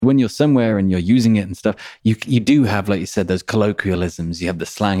When you're somewhere and you're using it and stuff, you do have, like you said, those colloquialisms, you have the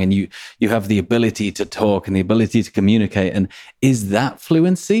slang, and you have the ability to talk and the ability to communicate. And is that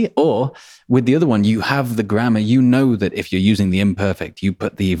fluency? Or with the other one, you have the grammar, you know that if you're using the imperfect, you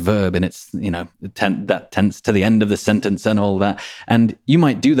put the verb in its, that tense to the end of the sentence and all that. And you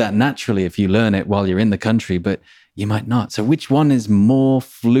might do that naturally if you learn it while you're in the country, but you might not. So which one is more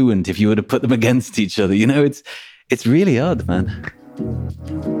fluent if you were to put them against each other? It's really odd, man.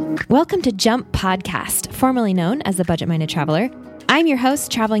 Welcome to Jump Podcast, formerly known as The Budget Minded Traveler. I'm your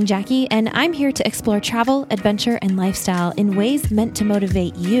host, Traveling Jackie, and I'm here to explore travel, adventure, and lifestyle in ways meant to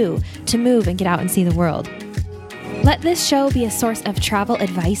motivate you to move and get out and see the world. Let this show be a source of travel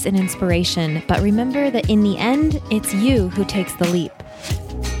advice and inspiration, but remember that in the end, it's you who takes the leap.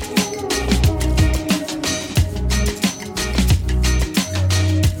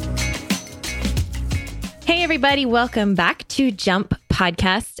 Hey everybody, welcome back to Jump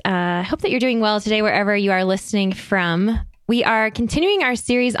Podcast. I hope that you're doing well today wherever you are listening from. We are continuing our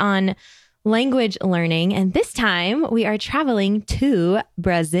series on language learning, and this time we are traveling to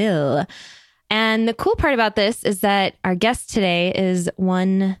Brazil. And the cool part about this is that our guest today is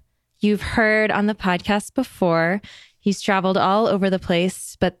one you've heard on the podcast before. He's traveled all over the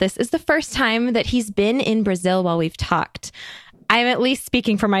place, but this is the first time that he's been in Brazil while we've talked. I'm at least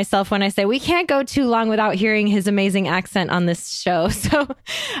speaking for myself when I say we can't go too long without hearing his amazing accent on this show. So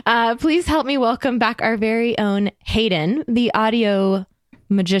please help me welcome back our very own Hayden, the audio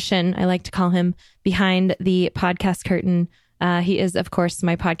magician, I like to call him, behind the podcast curtain. He is, of course,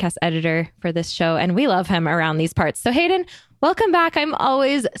 my podcast editor for this show, and we love him around these parts. So Hayden, welcome back. I'm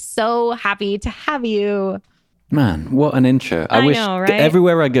always so happy to have you. Man, what an intro. I wish know, right?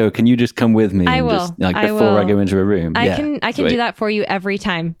 Everywhere I go, can you just come with me? I will. Just, before I go into a room. I can do that for you every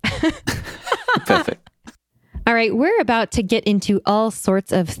time. Perfect. All right, we're about to get into all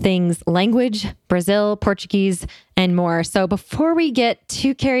sorts of things, language, Brazil, Portuguese, and more. So before we get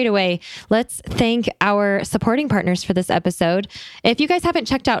too carried away, let's thank our supporting partners for this episode. If you guys haven't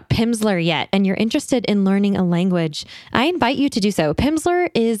checked out Pimsleur yet and you're interested in learning a language, I invite you to do so. Pimsleur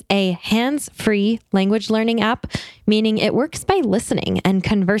is a hands-free language learning app, meaning it works by listening and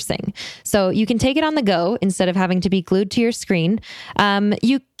conversing. So you can take it on the go instead of having to be glued to your screen.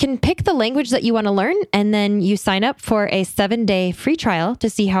 You can pick the language that you want to learn, and then you sign up for a 7-day free trial to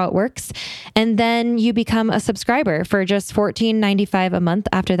see how it works. And then you become a subscriber for just $14.95 a month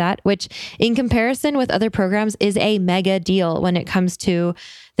after that, which in comparison with other programs is a mega deal when it comes to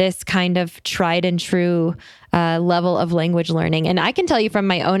this kind of tried and true level of language learning. And I can tell you from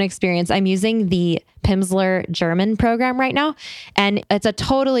my own experience, I'm using the Pimsleur German program right now, and it's a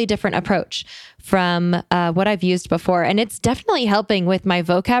totally different approach from what I've used before. And it's definitely helping with my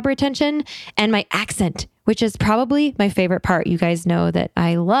vocab retention and my accent, which is probably my favorite part. You guys know that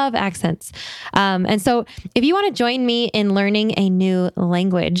I love accents. And so if you want to join me in learning a new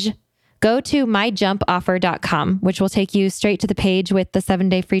language, go to myjumpoffer.com, which will take you straight to the page with the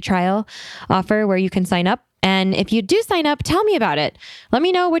 7-day free trial offer where you can sign up. And if you do sign up, tell me about it. Let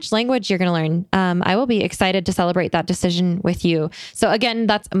me know which language you're going to learn. I will be excited to celebrate that decision with you. So again,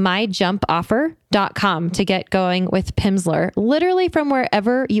 that's myjumpoffer.com to get going with Pimsleur, literally from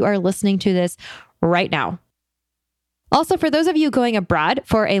wherever you are listening to this right now. Also, for those of you going abroad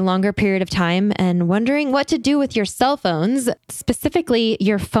for a longer period of time and wondering what to do with your cell phones, specifically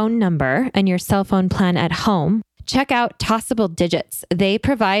your phone number and your cell phone plan at home, check out Tossable Digits. They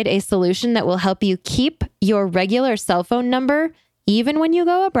provide a solution that will help you keep your regular cell phone number even when you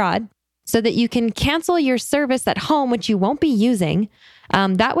go abroad so that you can cancel your service at home, which you won't be using.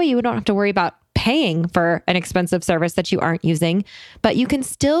 That way you don't have to worry about paying for an expensive service that you aren't using, but you can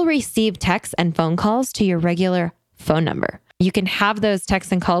still receive texts and phone calls to your regular phone number. You can have those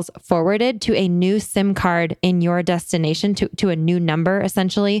texts and calls forwarded to a new SIM card in your destination, to a new number,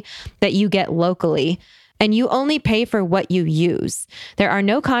 essentially, that you get locally. And you only pay for what you use. There are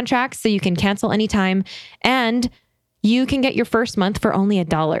no contracts, so you can cancel anytime. And you can get your first month for only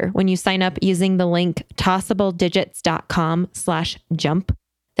 $1 when you sign up using the link tossabledigits.com/jump.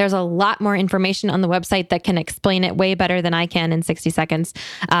 There's a lot more information on the website that can explain it way better than I can in 60 seconds.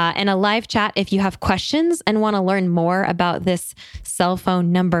 And a live chat if you have questions and want to learn more about this cell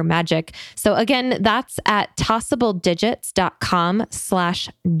phone number magic. So again, that's at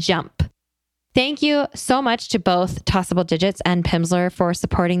tossabledigits.com/jump. Thank you so much to both Tossable Digits and Pimsleur for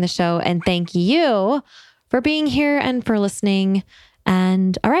supporting the show. And thank you for being here and for listening.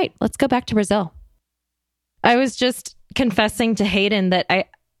 And all right, let's go back to Brazil. I was just confessing to Hayden that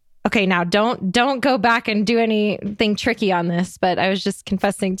Okay, now don't go back and do anything tricky on this, but I was just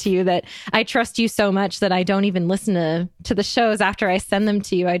confessing to you that I trust you so much that I don't even listen to the shows after I send them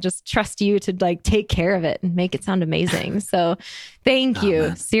to you. I just trust you to like take care of it and make it sound amazing. So thank you.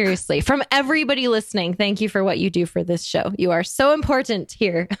 Man. Seriously. From everybody listening, thank you for what you do for this show. You are so important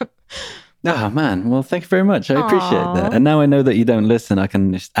here. Oh, man. Well, thank you very much. I appreciate that. And now I know that you don't listen. I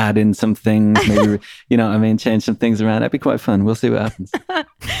can just add in some things, maybe, you know what I mean? Change some things around. That'd be quite fun. We'll see what happens.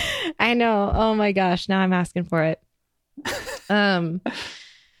 I know. Oh, my gosh. Now I'm asking for it.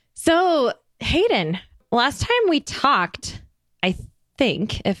 So, Hayden, last time we talked, I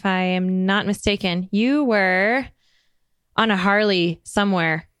think, if I am not mistaken, you were on a Harley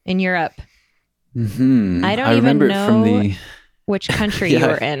somewhere in Europe. Mm-hmm. I don't even know which country you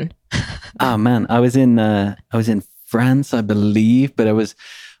were in. Oh man, I was in France, I believe, but I was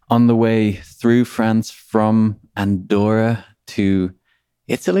on the way through France from Andorra to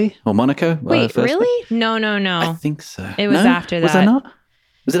Italy or Monaco. Wait, really? No. I think so. It was after that. Was I not?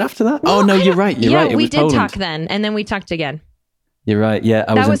 Was it after that? Well, oh no, you're right. You're right. Yeah, we did talk then, and then we talked again. You're right. Yeah,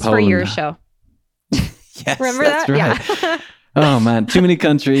 that was in Poland. For your show. Yes, remember that's that? Right. Yeah. Oh man, too many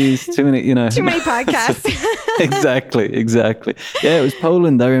countries, too many podcasts. Exactly. Yeah, it was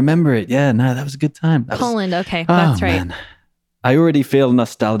Poland. I remember it. Yeah, no, that was a good time. Poland. Okay, that's right. Man. I already feel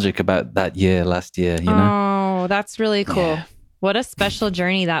nostalgic about that last year, you know? Oh, that's really cool. Yeah. What a special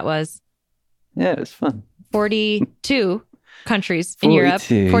journey that was. Yeah, it was fun. 42 countries in Europe.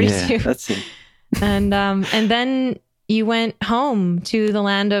 42. Yeah, that's it. And then you went home to the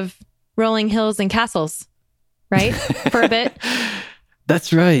land of rolling hills and castles. Right? For a bit.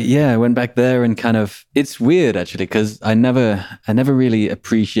 That's right. Yeah. I went back there and it's weird actually, because I never really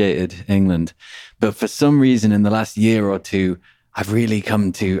appreciated England, but for some reason in the last year or two, I've really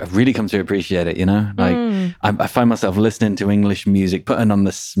come to appreciate it, you know? Like I find myself listening to English music, putting on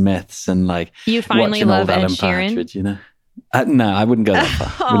the Smiths and like you finally love Ed Sheeran? Partridge, you know? No, I wouldn't go that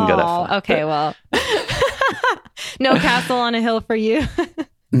far. Okay, well. No castle on a hill for you.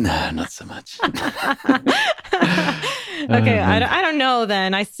 No, not so much. Okay, I don't know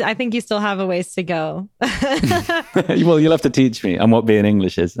then. I think you still have a ways to go. Well, you'll have to teach me on what being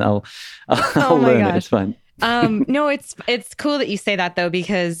English is. I'll learn it. It's fine. No, it's cool that you say that though,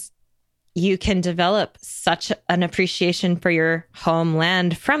 because you can develop such an appreciation for your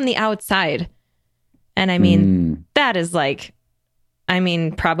homeland from the outside. And I mean, that is like,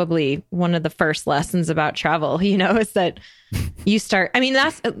 probably one of the first lessons about travel, you know, is that you start, I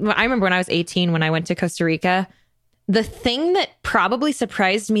remember when I was 18, when I went to Costa Rica, the thing that probably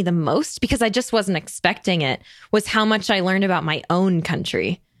surprised me the most, because I just wasn't expecting it, was how much I learned about my own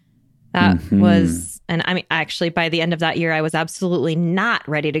country. That was, and actually by the end of that year, I was absolutely not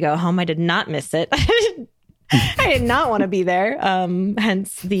ready to go home. I did not miss it. I did not want to be there.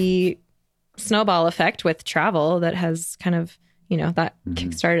 Hence the snowball effect with travel that has kind of, that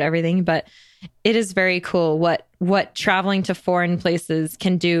kickstarted everything. But it is very cool what traveling to foreign places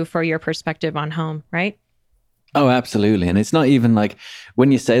can do for your perspective on home, right? Oh, absolutely. And it's not even like,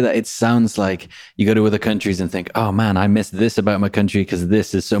 when you say that, it sounds like you go to other countries and think, oh man, I miss this about my country because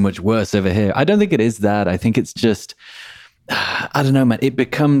this is so much worse over here. I don't think it is that. I think it's just, I don't know, man.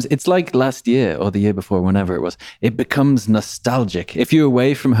 It's like last year or the year before, whenever it was, it becomes nostalgic. If you're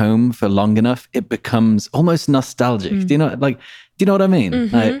away from home for long enough, it becomes almost nostalgic. Do you know what I mean?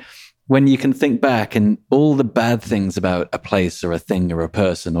 Mm-hmm. Like, when you can think back and all the bad things about a place or a thing or a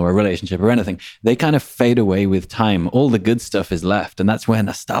person or a relationship or anything, they kind of fade away with time. All the good stuff is left. And that's where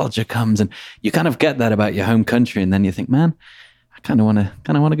nostalgia comes. And you kind of get that about your home country. And then you think, man, I kind of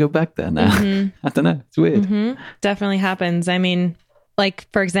want to go back there now. I don't know. It's weird. Definitely happens. Like,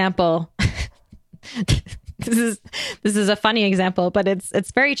 for example, this is a funny example, but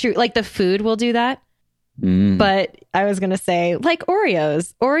it's very true. Like the food will do that. But I was going to say, like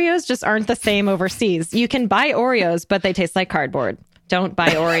Oreos. Oreos just aren't the same overseas. You can buy Oreos, but they taste like cardboard. Don't buy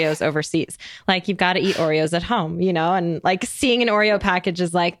Oreos overseas. Like, you've got to eat Oreos at home, and like seeing an Oreo package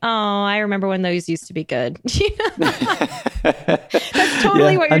is like, oh, I remember when those used to be good. That's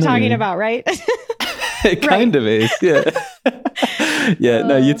totally what you're talking about, right? It kind of is, yeah. Yeah,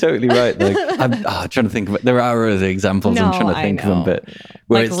 no, you're totally right. Like, I'm trying to think of it. There are other examples. I'm trying to think of them, but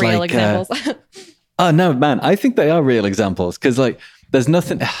where like it's real examples. Oh, no, man. I think they are real examples because, like, there's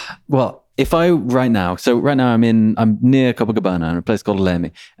nothing. Well, if I right now I'm near Copacabana in a place called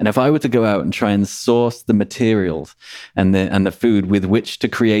Lermy, and if I were to go out and try and source the materials and the food with which to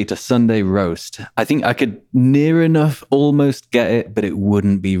create a Sunday roast, I think I could near enough almost get it, but it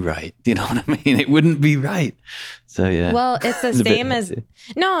wouldn't be right. Do you know what I mean? It wouldn't be right. So yeah. Well, it's the same as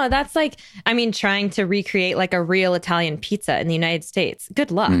no. That's like, I mean, trying to recreate like a real Italian pizza in the United States.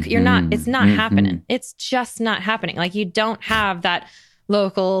 Good luck. Mm-hmm. You're not. It's not happening. It's just not happening. Like you don't have that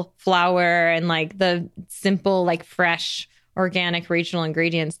local flour and like the simple, like fresh, organic, regional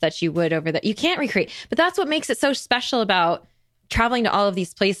ingredients that you would over there. You can't recreate. But that's what makes it so special about traveling to all of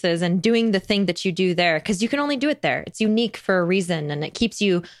these places and doing the thing that you do there, because you can only do it there. It's unique for a reason, and it keeps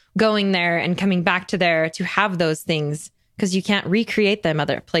you going there and coming back to there to have those things, because you can't recreate them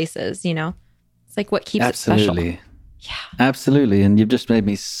other places, you know? It's like what keeps it special. Yeah. Absolutely. And you've just made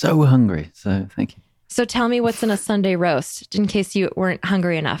me so hungry. So thank you. So tell me what's in a Sunday roast, in case you weren't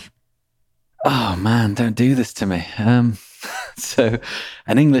hungry enough. Oh man, don't do this to me. So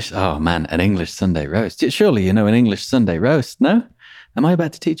an English Sunday roast. Surely you know an English Sunday roast, no? Am I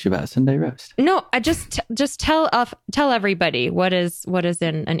about to teach you about a Sunday roast? No, I just tell everybody what is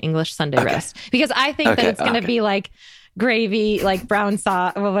in an English Sunday roast, because I think that it's going to be like gravy, like brown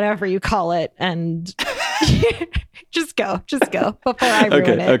sauce, or whatever you call it, and just go before I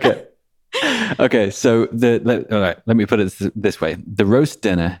ruin it. Okay, so all right, let me put it this way. The roast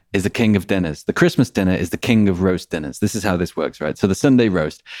dinner is the king of dinners. The Christmas dinner is the king of roast dinners. This is how this works, right? So the Sunday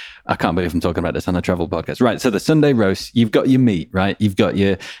roast, I can't believe I'm talking about this on a travel podcast. Right, so the Sunday roast, you've got your meat, right? You've got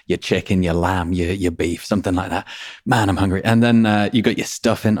your chicken, your lamb, your beef, something like that. Man, I'm hungry. And then you got your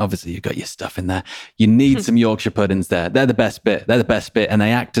stuffing. Obviously, you've got your stuff in there. You need some Yorkshire puddings there. They're the best bit. And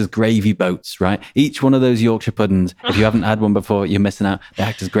they act as gravy boats, right? Each one of those Yorkshire puddings, if you haven't had one before, you're missing out. They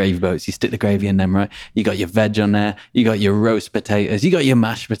act as gravy boats. You stick the gravy in them, right? You got your veg on there. You got your roast potatoes. You got your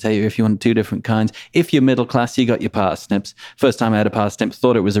mashed potato if you want 2 different kinds. If you're middle class, you got your parsnips. First time I had a parsnip,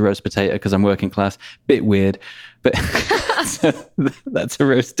 thought it was a roast potato because I'm working class. Bit weird, but so that's a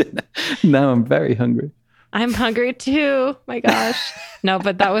roast dinner. Now I'm very hungry. I'm hungry too. My gosh. No,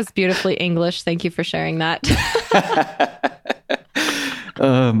 but that was beautifully English. Thank you for sharing that.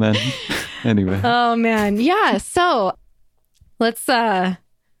 Oh man. Anyway. Oh man. Yeah. So let's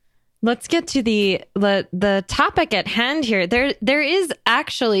get to the topic at hand here. There is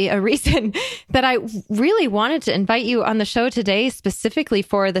actually a reason that I really wanted to invite you on the show today, specifically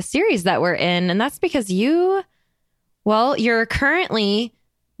for the series that we're in, and that's because you're currently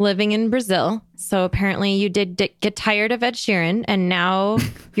living in Brazil. So apparently you did get tired of Ed Sheeran, and now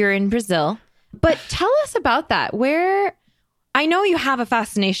you're in Brazil. But tell us about that. I know you have a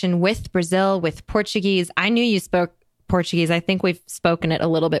fascination with Brazil, with Portuguese. I knew you spoke Portuguese. I think we've spoken it a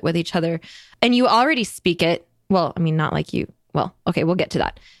little bit with each other, and you already speak it. Well, I mean, not like you. Well, okay, we'll get to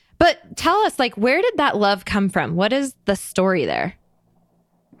that. But tell us, like, where did that love come from? What is the story there?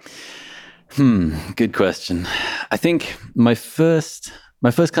 Good question. I think my first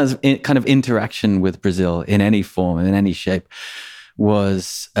kind of interaction with Brazil in any form, in any shape,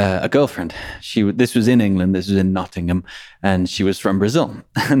 was a girlfriend. This was in England. This was in Nottingham, and she was from Brazil.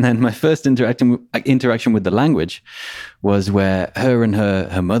 And then my first interaction with the language was where her and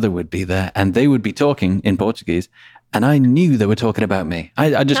her mother would be there, and they would be talking in Portuguese, and I knew they were talking about me.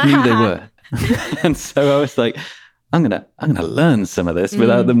 I just knew they were, and so I was like, I'm gonna learn some of this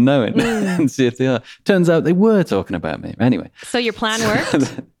without them knowing and see if they are. Turns out they were talking about me. Anyway, so your plan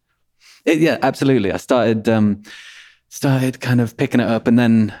worked. Yeah, absolutely. I started kind of picking it up, and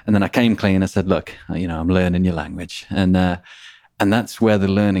then I came clean. I said, look, I'm learning your language. And that's where the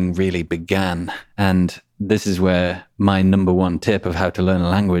learning really began. And this is where my number one tip of how to learn a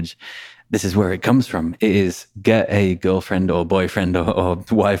language, this is where it comes from. It is get a girlfriend or boyfriend or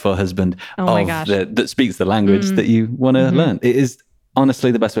wife or husband that speaks the language that you want to learn. It is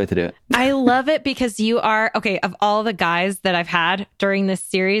honestly the best way to do it. I love it because you are, of all the guys that I've had during this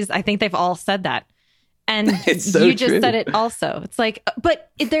series, I think they've all said that. And you just said it also. It's like,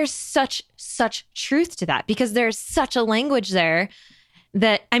 but there's such truth to that, because there's such a language there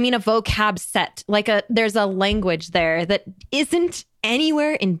that, I mean, a vocab set, there's a language there that isn't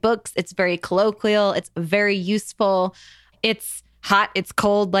anywhere in books. It's very colloquial. It's very useful. It's hot. It's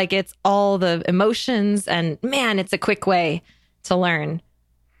cold. Like, it's all the emotions, and man, it's a quick way to learn.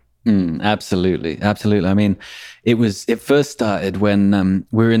 Absolutely. I mean, it first started when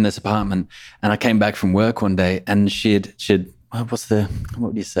we were in this apartment, and I came back from work one day, and she'd what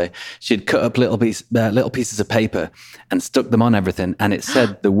would you say? She'd cut up little pieces of paper and stuck them on everything, and it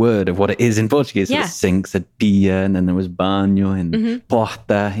said the word of what it is in Portuguese. So the sink said pia, and then there was banho and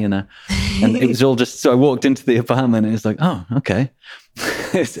porta, and it was all just. So I walked into the apartment, and it's like, oh, okay,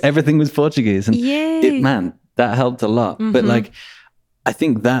 everything was Portuguese, and that helped a lot. But like, I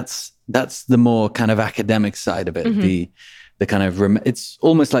think that's the more kind of academic side of it. The kind of it's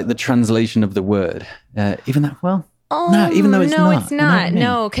almost like the translation of the word, even that. Well, no, even though it's not. It's not.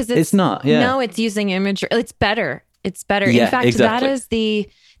 No, because it's not. Yeah. No, it's using imagery. It's better. It's better. Yeah, in fact,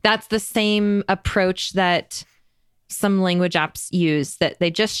 exactly. that's the same approach that some language apps use. That they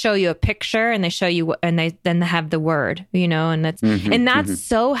just show you a picture and they show you, and then they have the word. And that's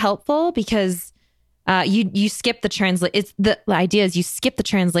so helpful because you skip the translate. It's the idea is you skip the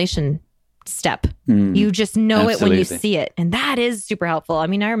translation step. You just know it when you see it. And that is super helpful. I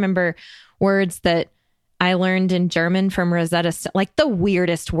mean, I remember words that I learned in German from Rosetta Stone, like the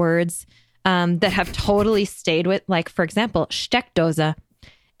weirdest words that have totally stayed with, like, for example, Steckdose.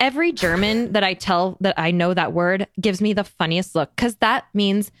 Every German that I tell that I know that word gives me the funniest look because that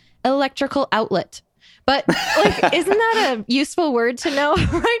means electrical outlet. But like, isn't that a useful word to know,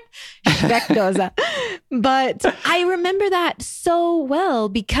 right? Steckdose. But I remember that so well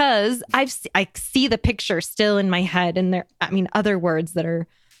because I see the picture still in my head, and other words that are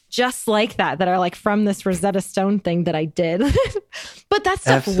just like that are like from this Rosetta Stone thing that I did. But that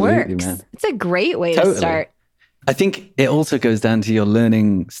stuff works. Man. It's a great way to start. I think it also goes down to your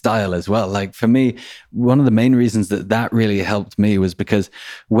learning style as well. Like for me, one of the main reasons that really helped me was because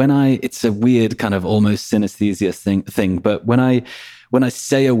it's a weird kind of almost synesthesia thing, but when I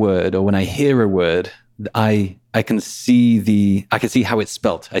say a word or when I hear a word, I can see how it's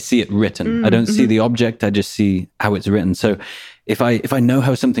spelt. I see it written. I don't see the object. I just see how it's written. So if I know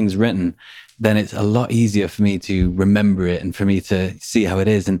how something's written, then it's a lot easier for me to remember it and for me to see how it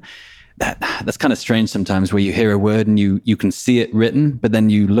is. And that's kind of strange sometimes where you hear a word and you can see it written, but then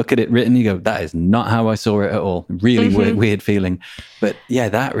you look at it written, you go, that is not how I saw it at all. Really weird feeling. But yeah,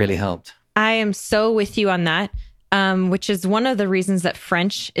 that really helped. I am so with you on that, which is one of the reasons that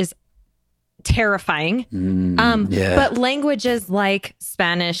French is terrifying. But languages like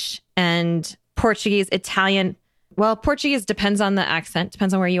Spanish and Portuguese, Italian, well, Portuguese depends on the accent,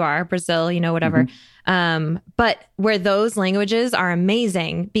 depends on where you are, Brazil, whatever. But where those languages are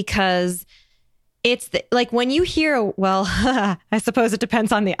amazing because it's like when you hear, I suppose it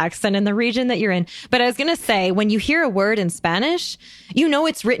depends on the accent and the region that you're in. But I was going to say, when you hear a word in Spanish,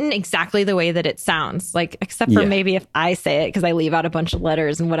 it's written exactly the way that it sounds, like, except for maybe if I say it, because I leave out a bunch of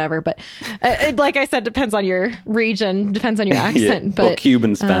letters and whatever. But like I said, depends on your region, depends on your accent. But or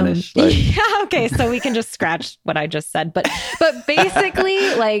Cuban Spanish. Okay. So we can just scratch what I just said. But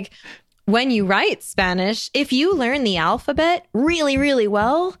basically, like, when you write Spanish, if you learn the alphabet really, really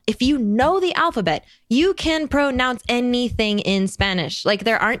well, if you know the alphabet, you can pronounce anything in Spanish. Like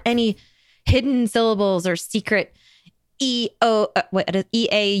there aren't any hidden syllables or secret EAUXs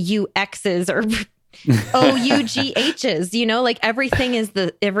or OUGHs, like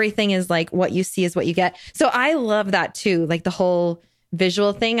everything is like what you see is what you get. So I love that too. Like the whole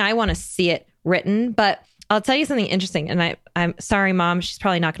visual thing. I want to see it written, but I'll tell you something interesting, and I'm sorry, Mom. She's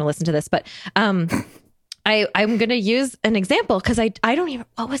probably not going to listen to this, but I'm going to use an example because I don't even,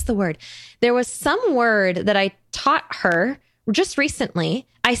 what was the word? There was some word that I taught her just recently.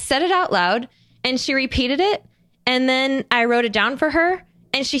 I said it out loud, and she repeated it, and then I wrote it down for her,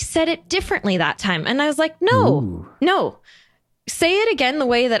 and she said it differently that time. And I was like, no, say it again the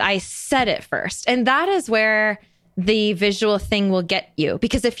way that I said it first. And that is where the visual thing will get you,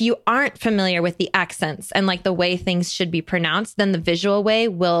 because if you aren't familiar with the accents and like the way things should be pronounced, then the visual way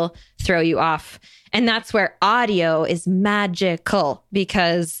will throw you off. And that's where audio is magical,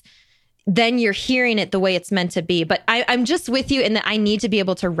 because then you're hearing it the way it's meant to be. But I'm just with you in that I need to be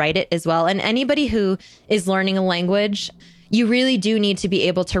able to write it as well. And anybody who is learning a language, you really do need to be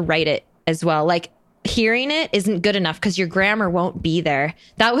able to write it as well. Like hearing it isn't good enough because your grammar won't be there.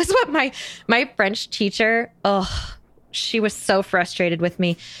 That was what my French teacher, she was so frustrated with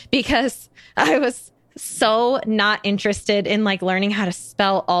me because I was so not interested in like learning how to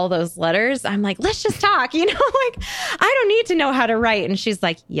spell all those letters. I'm like, let's just talk, like I don't need to know how to write. And she's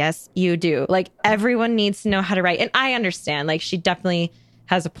like, yes, you do. Like everyone needs to know how to write. And I understand, like she definitely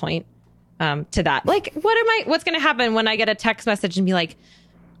has a point to that. Like, what's going to happen when I get a text message and be like,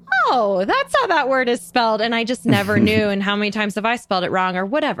 oh, that's how that word is spelled. And I just never knew. And how many times have I spelled it wrong or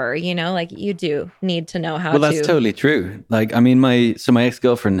whatever, like you do need to know how to. Well, that's totally true. Like, I mean, my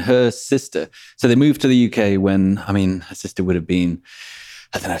ex-girlfriend, her sister, so they moved to the UK when, her sister would have been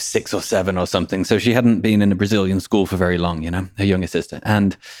I don't know, 6 or 7 or something. So she hadn't been in a Brazilian school for very long, her younger sister.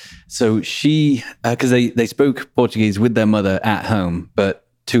 And so she, because they spoke Portuguese with their mother at home, but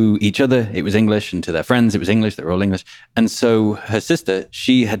to each other, it was English, and to their friends, it was English. They were all English. And so her sister,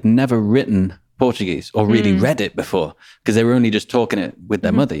 she had never written Portuguese or really read it before, because they were only just talking it with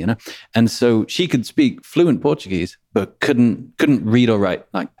their mother, And so she could speak fluent Portuguese, but couldn't read or write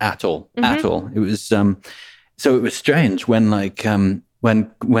like at all. It was so it was strange when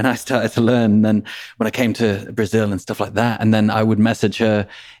when I started to learn, then when I came to Brazil and stuff like that, and then I would message her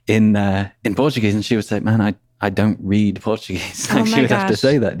in Portuguese, and she would say, "Man, I don't read Portuguese." Oh she would have to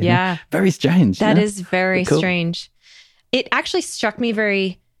say that. Yeah, very strange. That is very strange. It actually struck me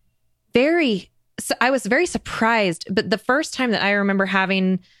very, very. So I was very surprised. But the first time that I remember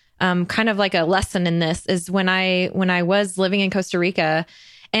having kind of like a lesson in this is when I was living in Costa Rica,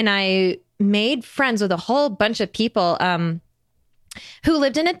 and I made friends with a whole bunch of people who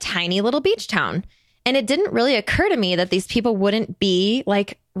lived in a tiny little beach town. And it didn't really occur to me that these people wouldn't be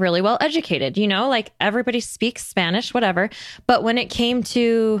like really well educated, like everybody speaks Spanish, whatever. But when it came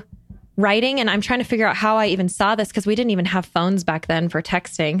to writing, and I'm trying to figure out how I even saw this, because we didn't even have phones back then for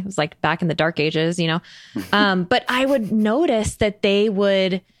texting. It was like back in the dark ages, but I would notice that they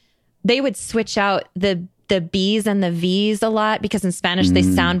would switch out the B's and the V's a lot, because in Spanish they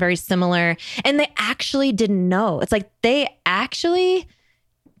sound very similar, and they actually didn't know. It's like they actually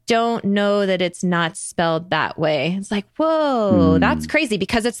don't know that it's not spelled that way. It's like, whoa, that's crazy,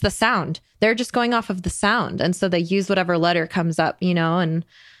 because it's the sound. They're just going off of the sound. And so they use whatever letter comes up, and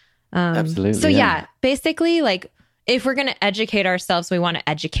absolutely. So yeah, basically, like, if we're going to educate ourselves, we want to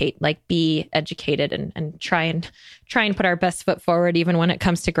educate, like be educated and try and put our best foot forward, even when it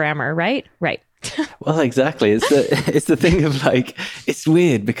comes to grammar. Right. Well, exactly. It's the thing of like, it's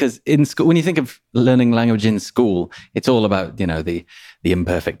weird because in school, when you think of learning language in school, it's all about, the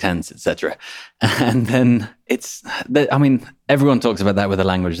imperfect tense, etc. And then everyone talks about that with a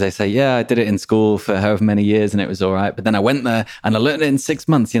language. They say, yeah, I did it in school for however many years and it was all right. But then I went there and I learned it in 6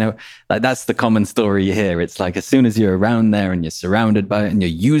 months, like that's the common story you hear. It's like, as soon as you're around there and you're surrounded by it and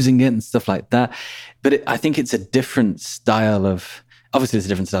you're using it and stuff like that. But I think it's a different style of, obviously it's a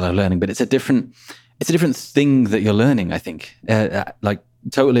different style of learning, but it's a different thing that you're learning, I think, like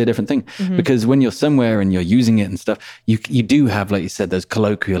totally a different thing. Because when you're somewhere and you're using it and stuff, you do have, like you said, those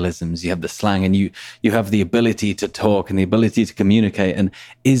colloquialisms, you have the slang, and you have the ability to talk and the ability to communicate. And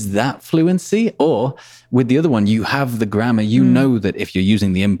is that fluency? Or with the other one, you have the grammar, you know that if you're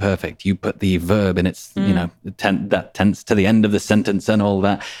using the imperfect, you put the verb in its, that tense to the end of the sentence and all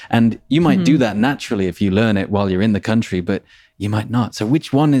that. And you might do that naturally if you learn it while you're in the country, but you might not. So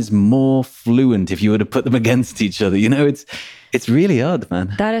which one is more fluent if you were to put them against each other? It's really odd,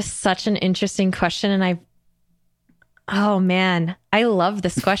 man. That is such an interesting question. And oh man, I love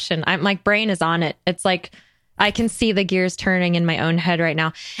this question. My brain is on it. It's like, I can see the gears turning in my own head right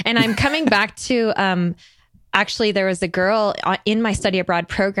now. And I'm coming back to, actually, there was a girl in my study abroad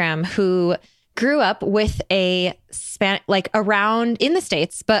program who grew up with a around in the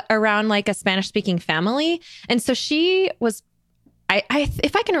States, but around like a Spanish speaking family. And so she was,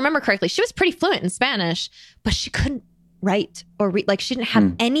 if I can remember correctly, she was pretty fluent in Spanish, but she couldn't write or read. Like, she didn't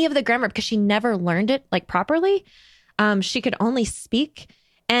have any of the grammar because she never learned it like properly. She could only speak.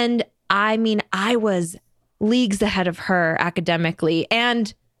 And I was leagues ahead of her academically.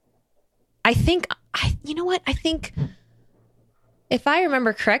 And I think, I think if I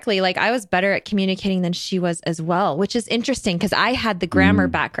remember correctly, like I was better at communicating than she was as well, which is interesting because I had the grammar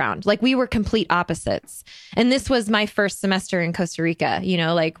background. Like, we were complete opposites. And this was my first semester in Costa Rica,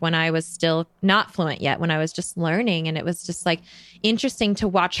 like when I was still not fluent yet, when I was just learning. And it was just like interesting to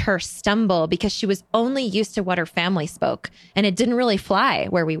watch her stumble because she was only used to what her family spoke and it didn't really fly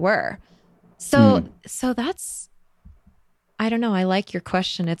where we were. So that's, I don't know. I like your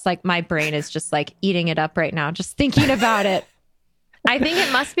question. It's like my brain is just like eating it up right now, just thinking about it. I think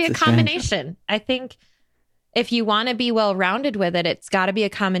it must be a combination. I think if you want to be well-rounded with it, it's got to be a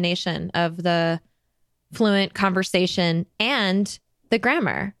combination of the fluent conversation and the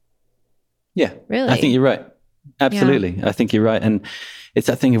grammar. Yeah, really. I think you're right. Absolutely. Yeah. I think you're right. And it's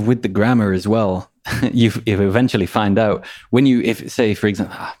that thing of with the grammar as well. You eventually find out when say, for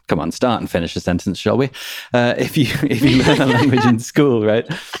example, come on, start and finish a sentence, shall we? If you learn a language in school, right?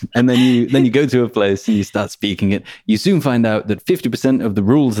 And then you go to a place and you start speaking it, you soon find out that 50% of the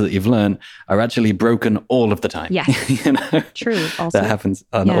rules that you've learned are actually broken all of the time. Yes. True. Also. That happens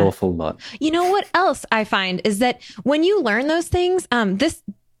an awful lot. You know what else I find is that when you learn those things, this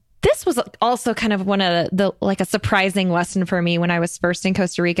was also kind of one of the like a surprising lesson for me when I was first in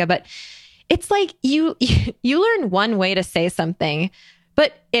Costa Rica, but it's like you learn one way to say something,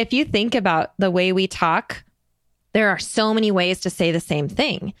 But if you think about the way we talk, there are so many ways to say the same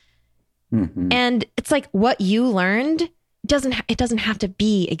thing. And it's like what you learned it doesn't have to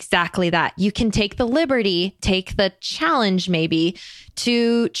be exactly that. You can take the liberty, take the challenge maybe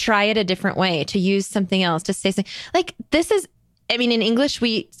to try it a different way, to use something else, to say something. Like this is, I mean, in English,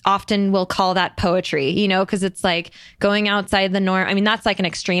 we often will call that poetry, you know, because it's like going outside the norm. I mean, that's like an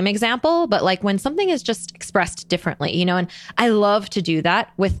extreme example, but like when something is just expressed differently, you know, and I love to do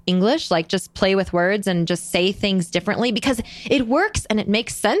that with English, like just play with words and just say things differently because it works and it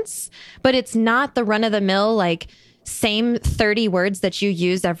makes sense, but it's not the run of the mill, like same 30 words that you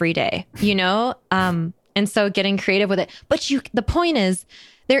use every day, you know? And so getting creative with it. But the point is,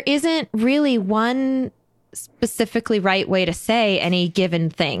 there isn't really one specifically right way to say any given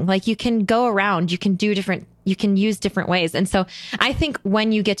thing. Like you can go around, you can use different ways. And so I think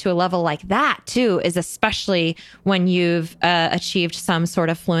when you get to a level like that too, is especially when you've achieved some sort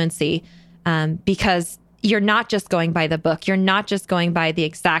of fluency, because you're not just going by the book. You're not just going by the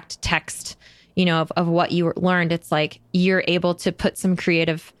exact text, you know, of what you learned. It's like you're able to put some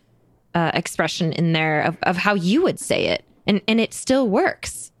creative expression in there of how you would say it. And it still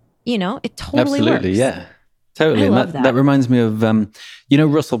works. You know, it totally works. Absolutely, yeah. Totally. And that reminds me of, you know,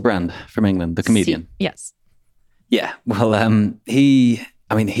 Russell Brand from England, the comedian. Yes. Yeah. Well,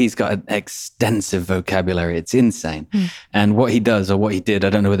 he's got an extensive vocabulary. It's insane. And what he does, or what he did, I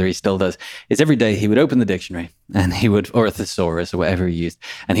don't know whether he still does, is every day he would open the dictionary and or a thesaurus or whatever he used,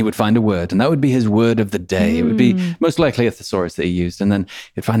 and he would find a word, and that would be his word of the day. It would be most likely a thesaurus that he used, and then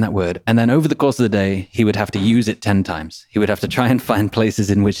he'd find that word. And then over the course of the day, he would have to use it 10 times. He would have to try and find places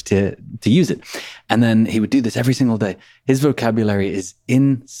in which to use it. And then he would do this every single day. His vocabulary is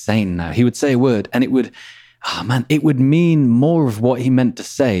insane now. He would say a word and it would mean more of what he meant to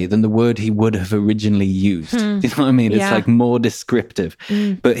say than the word he would have originally used. Do you know what I mean? It's like more descriptive,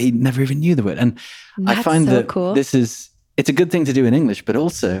 but he never even knew the word. And I find that cool. It's a good thing to do in English, but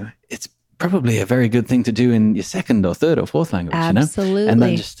also it's probably a very good thing to do in your second or third or fourth language. Absolutely. You know? And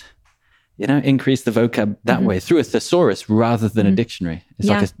then just, you know, increase the vocab that way through a thesaurus rather than a dictionary. It's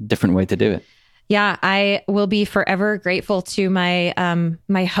like a different way to do it. Yeah, I will be forever grateful to my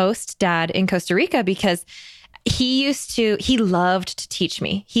my host dad in Costa Rica, because he loved to teach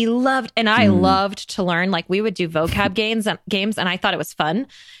me. And I loved to learn. Like we would do vocab games, and I thought it was fun.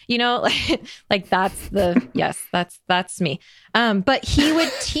 You know, like that's me. But he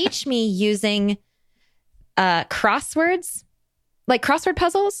would teach me using crosswords, like crossword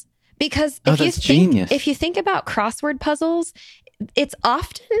puzzles. Because if you think about crossword puzzles, it's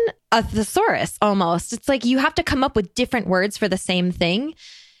often a thesaurus almost. It's like you have to come up with different words for the same thing.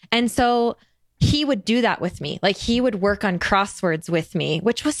 And so he would do that with me. Like he would work on crosswords with me,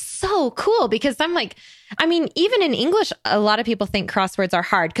 which was so cool because I'm like, I mean, even in English, a lot of people think crosswords are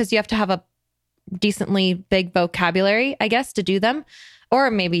hard because you have to have a decently big vocabulary, I guess, to do them.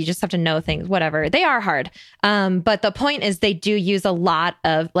 Or maybe you just have to know things, whatever. They are hard. But the point is they do use a lot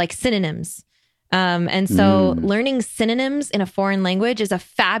of like synonyms. And so learning synonyms in a foreign language is a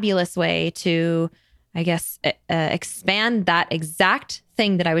fabulous way to, I guess, expand that exact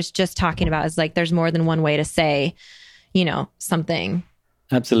thing that I was just talking about. Is like there's more than one way to say, you know, something.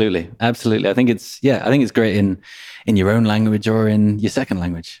 Absolutely. Absolutely. I think it's great in your own language or in your second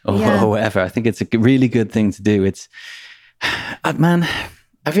language or whatever. I think it's a really good thing to do. It's, man,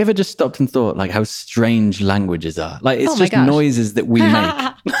 have you ever just stopped and thought like how strange languages are? Like it's just noises that we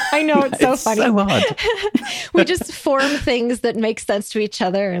make. I know, it's so funny. So hard. We just form things that make sense to each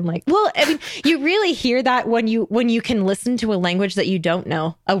other. And like, well, I mean, you really hear that when you can listen to a language that you don't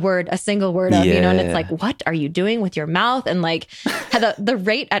know a single word of, you know, and it's like, what are you doing with your mouth? And like the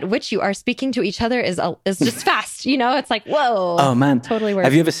rate at which you are speaking to each other is just fast, you know, it's like, whoa. Oh man. Totally works.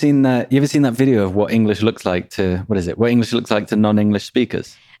 Have you ever seen that? You ever seen that video of what English looks like to, what English looks like to non-English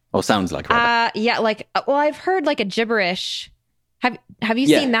speakers? Or sounds like, rather. Yeah. Like, well, I've heard like a gibberish. Have you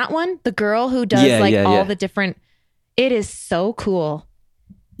seen that one? The girl who does all the different. It is so cool.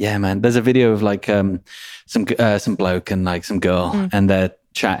 Yeah, man. There's a video of like some bloke and like some girl, and they're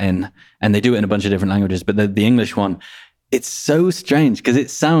chatting, and they do it in a bunch of different languages. But the English one, it's so strange because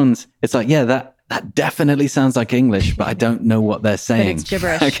it's like that definitely sounds like English, but I don't know what they're saying. But it's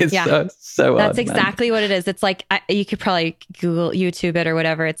gibberish. Like it's so That's hard, exactly what it is. It's like you could probably Google YouTube it or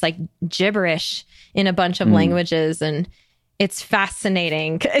whatever. It's like gibberish in a bunch of languages, and it's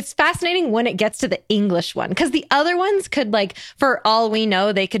fascinating. It's fascinating when it gets to the English one, because the other ones could, like, for all we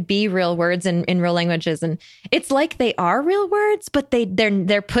know, they could be real words in real languages, and it's like they are real words, but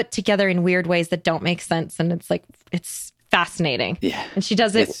they're put together in weird ways that don't make sense, and it's like it's fascinating. Yeah, and she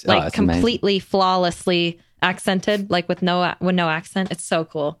does it completely amazing. Flawlessly accented, like with no accent. It's so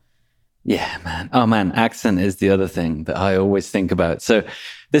cool. Yeah, man. Oh, man. Accent is the other thing that I always think about. So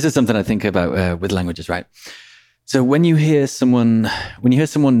this is something I think about with languages, right? So when you hear someone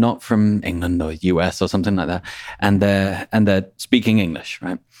not from England or US or something like that, and they're speaking English,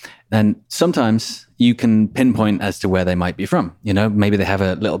 right? Then sometimes you can pinpoint as to where they might be from. You know, maybe they have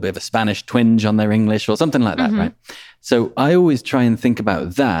a little bit of a Spanish twinge on their English or something like that, right? So I always try and think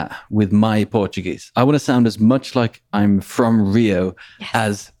about that with my Portuguese. I want to sound as much like I'm from Rio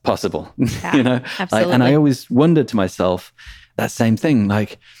as possible. Yeah, you know, absolutely. and I always wonder to myself that same thing,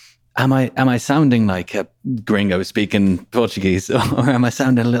 like, am I sounding like a gringo speaking Portuguese, or am I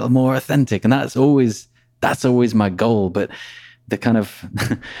sounding a little more authentic? And that's always my goal. But the kind of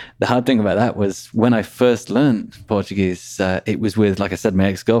the hard thing about that was when I first learned Portuguese, it was with, like I said, my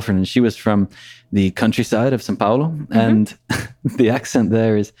ex-girlfriend, and she was from the countryside of São Paulo, and the accent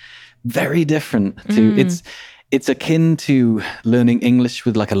there is very different to it's akin to learning English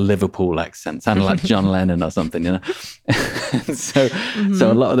with like a Liverpool accent, sounding like John Lennon or something, you know? So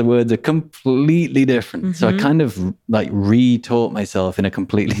a lot of the words are completely different. So I kind of like re-taught myself in a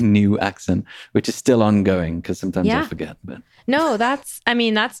completely new accent, which is still ongoing because sometimes I forget. But no, that's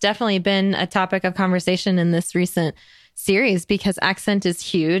definitely been a topic of conversation in this recent series because accent is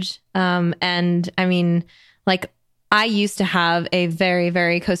huge. And I mean, like I used to have a very,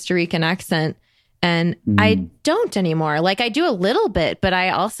 very Costa Rican accent. And I don't anymore. Like I do a little bit, but I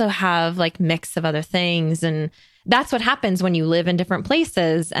also have like mix of other things. And that's what happens when you live in different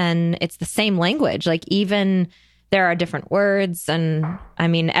places and it's the same language. Like even there are different words. And I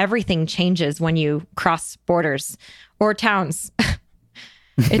mean, everything changes when you cross borders or towns.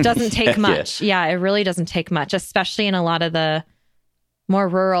 It doesn't take much. Yeah, it really doesn't take much, especially in a lot of the more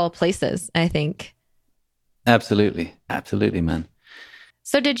rural places, I think. Absolutely. Absolutely, man.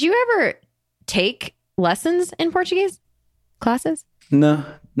 So did you ever take lessons in Portuguese classes? No,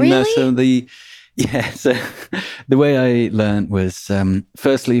 really? No. So the way I learned was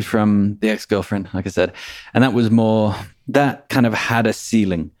firstly from the ex-girlfriend, like I said, and that was more that kind of had a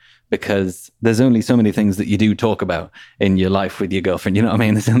ceiling because there's only so many things that you do talk about in your life with your girlfriend. You know what I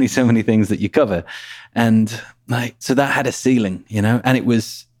mean? There's only so many things that you cover, and like so that had a ceiling, you know, and it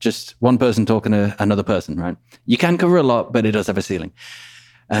was just one person talking to another person, right? You can cover a lot, but it does have a ceiling.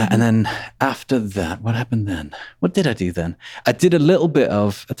 And then after that, what happened then? What did I do then? I did a little bit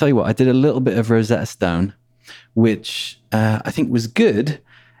of Rosetta Stone, which I think was good,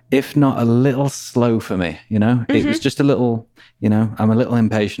 if not a little slow for me, you know? It was just a little, you know, I'm a little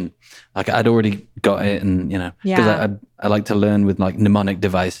impatient. Like I'd already got it and, you know, because I like to learn with like mnemonic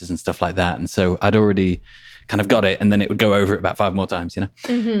devices and stuff like that. And so I'd already kind of got it and then it would go over it about 5 more times, you know?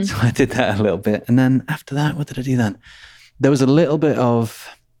 So I did that a little bit. And then after that, what did I do then? There was a little bit of...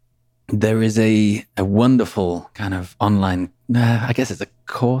 There is a wonderful kind of online, I guess it's a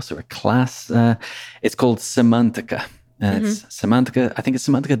course or a class. It's called Semantica. It's Semantica. I think it's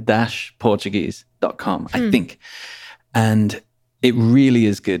semantica-portuguese.com, I think. And it really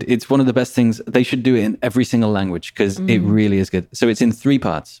is good. It's one of the best things. They should do it in every single language because it really is good. So it's in 3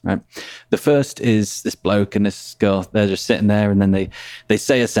 parts, right? The first is this bloke and this girl. They're just sitting there and then they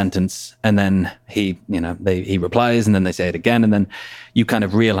say a sentence and then he replies and then they say it again and then you kind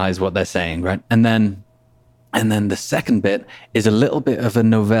of realize what they're saying, right? And then the second bit is a little bit of a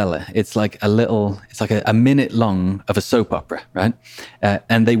novella. It's like a minute long of a soap opera, right?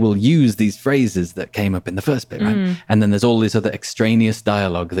 And they will use these phrases that came up in the first bit, right? And then there's all this other extraneous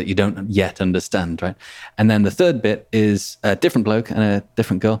dialogue that you don't yet understand, right? And then the third bit is a different bloke and a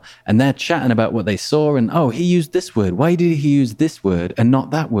different girl, and they're chatting about what they saw and, oh, he used this word. Why did he use this word and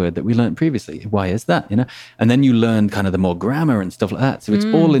not that word that we learned previously? Why is that, you know? And then you learn kind of the more grammar and stuff like that. So it's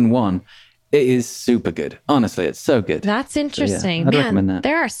all in one. It is super good. Honestly, it's so good. That's interesting. So, I'd recommend that.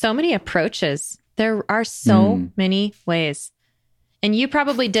 There are so many approaches. There are so many ways. And you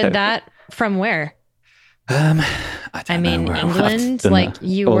probably did that from where? I mean, England. Like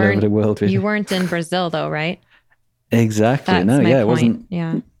you all weren't over the world, really. You weren't in Brazil though, right? Exactly. That's no, my yeah, point. It wasn't.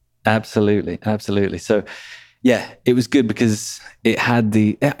 Yeah. Absolutely. So, yeah, it was good because it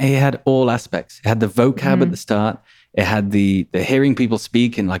had all aspects. It had the vocab at the start. It had the hearing people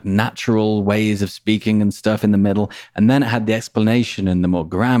speak in like natural ways of speaking and stuff in the middle. And then it had the explanation and the more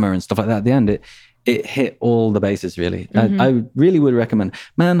grammar and stuff like that at the end. It hit all the bases, really. I really would recommend.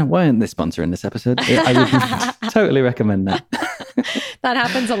 Man, why aren't they sponsoring this episode? I would totally recommend that. That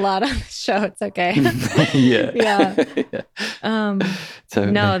happens a lot on the show. It's okay. Yeah. No,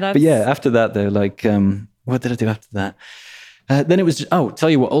 that's... But yeah, after that, though, like, what did I do after that? Then it was, tell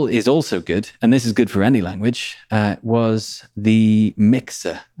you what is also good, and this is good for any language, was the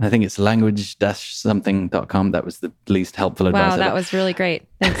mixer. I think it's language-something.com. That was the least helpful advice. Wow, that was really great.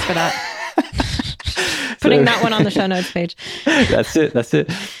 Thanks for that. Putting that one on the show notes page. That's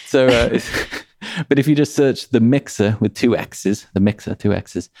it. So, but if you just search the mixer with two X's,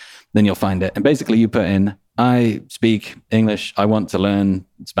 then you'll find it. And basically you put in, I speak English, I want to learn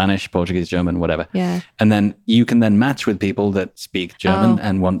Spanish, Portuguese, German, whatever. Yeah. And then you can then match with people that speak German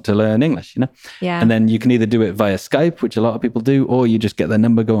and want to learn English, Yeah. And then you can either do it via Skype, which a lot of people do, or you just get their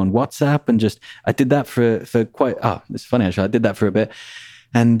number, go on WhatsApp and I did that for quite, it's funny actually, I did that for a bit.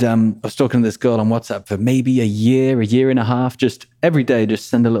 And I was talking to this girl on WhatsApp for maybe a year and a half, just every day, just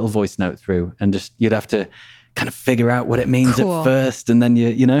send a little voice note through and you'd have to kind of figure out what it means at first. And then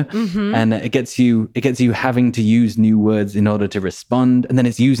and it gets you having to use new words in order to respond. And then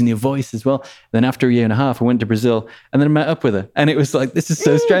it's using your voice as well. And then after a year and a half, I went to Brazil and then I met up with her. And it was like, this is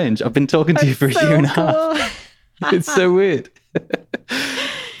so strange. I've been talking to you for a year and a half. It's so weird.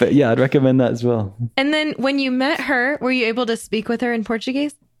 But yeah, I'd recommend that as well. And then when you met her, were you able to speak with her in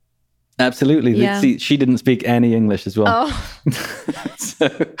Portuguese? Absolutely. Yeah. See, she didn't speak any English as well. Oh.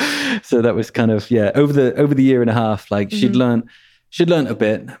 so that was kind of, over the year and a half, like she'd learned a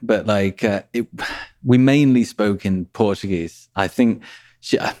bit, but like we mainly spoke in Portuguese. I think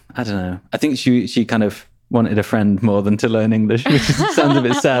I don't know. I think she kind of wanted a friend more than to learn English, which sounds a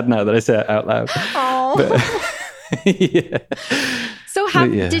bit sad now that I say it out loud. Oh. But, yeah. So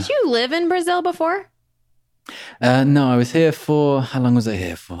did you live in Brazil before? No, I was here for, how long was I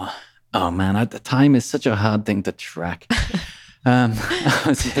here for? Oh man, the time is such a hard thing to track. I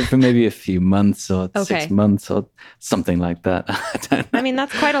was here for maybe a few months or 6 months or something like that. I don't know. I mean,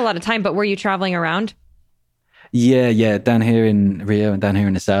 that's quite a lot of time, but were you traveling around? Yeah. Down here in Rio and down here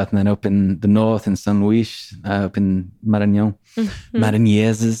in the south, and then up in the north in San Luis, up in Maranhão,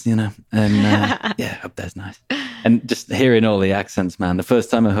 Maranhenses, and up there's nice. And just hearing all the accents, man. The first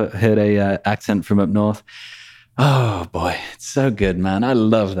time I heard a accent from up north, oh boy, it's so good, man. I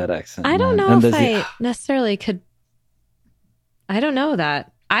love that accent. I don't know if I necessarily could. I don't know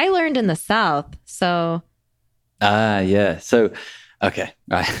that. I learned in the South, so. Yeah. So, okay,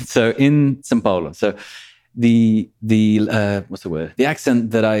 right. So in São Paulo, so the what's the word? The accent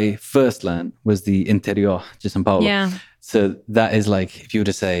that I first learned was the interior de São Paulo. Yeah. So that is like, if you were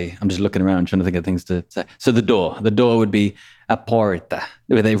to say, I'm just looking around trying to think of things to say. So the door would be a porta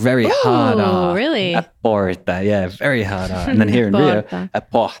with a very hard R. Really? A porta, yeah, very hard R. And then here in Rio, a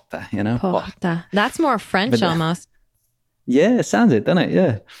porta, Porta. That's more French almost. Yeah, it sounds it, doesn't it?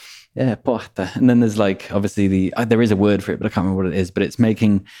 Yeah. Yeah, porta. And then there's like, obviously there is a word for it, but I can't remember what it is, but it's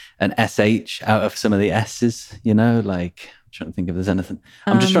making an SH out of some of the S's, like, I'm trying to think if there's anything.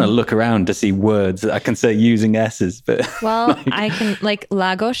 I'm just trying to look around to see words that I can say using S's, but. Well, I can, like,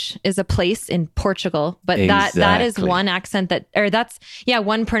 Lagos is a place in Portugal, but that is one accent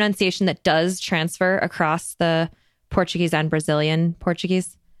one pronunciation that does transfer across the Portuguese and Brazilian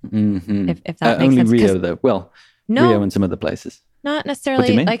Portuguese. Mm-hmm. If that makes only sense. Rio though. Well, no, Rio and some other places. Not necessarily. What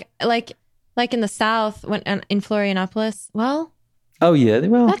do you mean? Like in the South, in Florianopolis. Well. Oh yeah,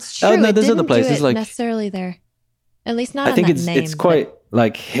 well. That's true. Oh no, there's other places do it like necessarily there. At least not. I think it's quite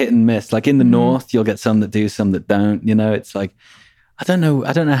like hit and miss. Like in the north, you'll get some that do, some that don't. It's like I don't know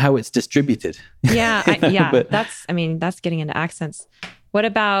how it's distributed. Yeah, that's getting into accents. What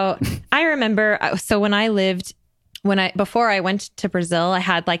about? I remember. So before I went to Brazil, I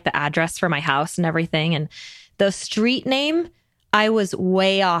had like the address for my house and everything, and the street name, I was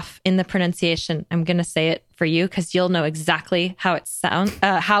way off in the pronunciation. I'm going to say it for you because you'll know exactly how it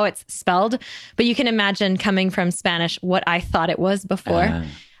how it's spelled. But you can imagine, coming from Spanish, what I thought it was before.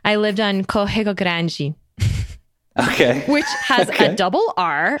 I lived on Corrego Grande. Okay. Which has a double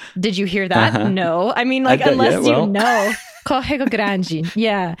R. Did you hear that? No. I mean, like, unless you know. Corrego Grande.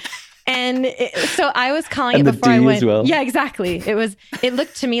 Yeah. And so I was calling it before I went. As well. Yeah, exactly. It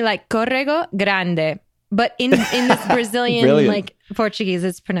looked to me like Corrego Grande. But in this Brazilian like Portuguese,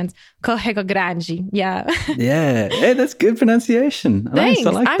 it's pronounced Corrego Grande. Yeah. Yeah. Hey, that's good pronunciation. Thanks. Nice.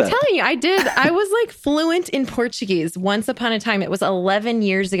 I like I'm that. telling you, I did. I was like fluent in Portuguese once upon a time. It was 11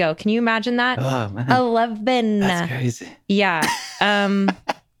 years ago. Can you imagine that? Oh man. 11. That's crazy. Yeah.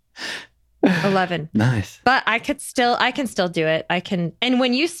 11. Nice. But I can still do it. And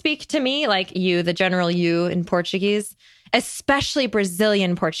when you speak to me, like you, the general you in Portuguese, especially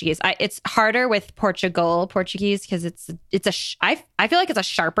Brazilian Portuguese, it's harder with Portuguese because I feel like it's a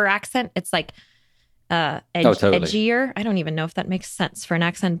sharper accent. It's like totally. edgier. I don't even know if that makes sense for an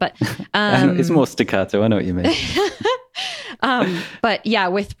accent, but it's more staccato. I know what you mean. But yeah,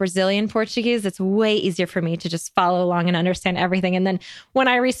 with Brazilian Portuguese, it's way easier for me to just follow along and understand everything. And then when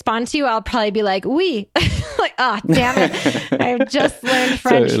I respond to you, I'll probably be like, "Oui," like, "Oh, damn it! I've just learned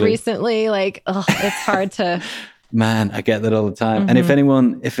French recently." Like, oh, it's hard to. Man, I get that all the time. And if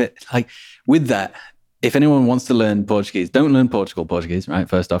anyone wants to learn Portuguese, don't learn Portuguese, right?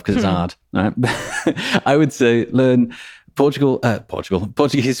 First off, because it's hard, right? I would say learn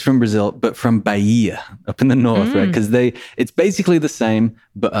Portuguese from Brazil, but from Bahia up in the north, right? Because it's basically the same,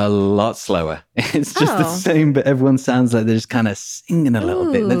 but a lot slower. It's just the same, but everyone sounds like they're just kind of singing a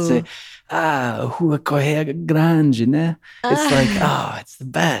little bit. Let's say, rua correga grande, né? It's like, it's the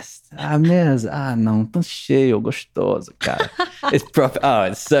best. Não, tão cheio, gostoso, cara. It's proper. Oh,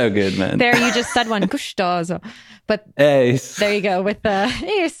 it's so good, man. There, you just said one, gostoso. But there you go with the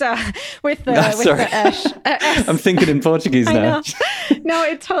S. I'm thinking in Portuguese now. No,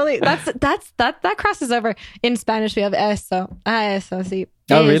 it totally that crosses over. In Spanish we have eso. Eso, sí.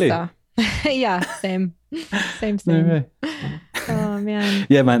 Oh, really? Yeah, same. Right. Oh man.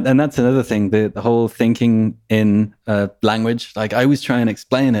 Yeah, man, and that's another thing. The whole thinking in language. Like I always try and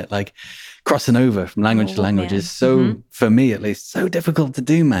explain it. Like crossing over from language to language is so, for me at least, so difficult to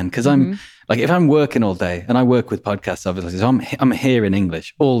do, man. Because I'm like, if I'm working all day, and I work with podcasts, obviously, so I'm here in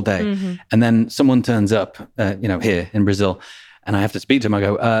English all day, and then someone turns up, here in Brazil, and I have to speak to them. I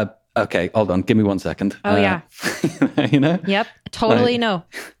go, okay, hold on, give me 1 second. Oh yeah, Yep, totally. No,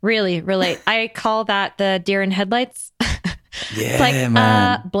 really relate. I call that the deer in headlights. Yeah, it's like,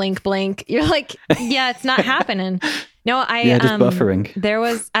 man. Blink, blink. You're like, yeah, it's not happening. No, just buffering. There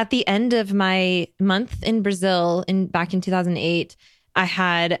was at the end of my month in Brazil back in 2008, I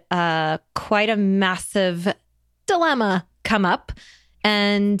had quite a massive dilemma come up,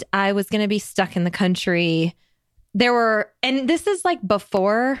 and I was going to be stuck in the country. And this is like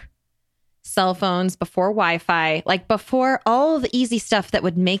before cell phones, before Wi-Fi, like before all the easy stuff that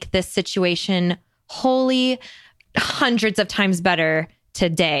would make this situation wholly hundreds of times better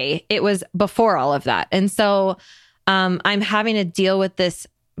today. It was before all of that. And so I'm having to deal with this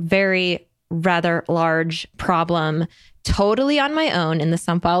very rather large problem totally on my own in the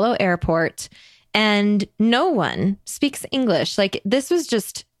São Paulo airport. And no one speaks English. Like this was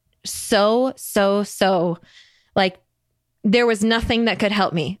just so like there was nothing that could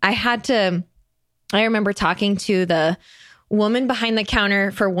help me. I remember talking to the woman behind the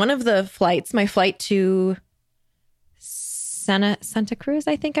counter for one of the flights, my flight to Santa Cruz,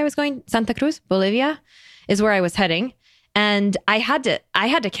 I think I was going. Santa Cruz, Bolivia is where I was heading. And I had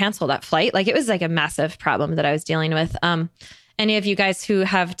to cancel that flight. Like it was like a massive problem that I was dealing with. Any of you guys who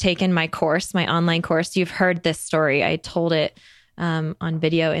have taken my course, my online course, you've heard this story. I told it on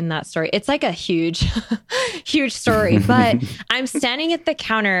video in that story. It's like a huge, huge story, but I'm standing at the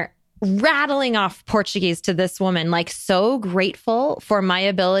counter rattling off Portuguese to this woman, like so grateful for my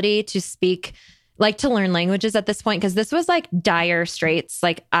ability to speak, like to learn languages at this point, because this was like dire straits.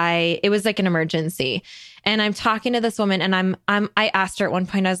 Like it was like an emergency. And I'm talking to this woman, and I asked her at one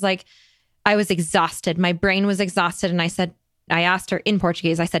point, I was like, I was exhausted. My brain was exhausted. And I asked her in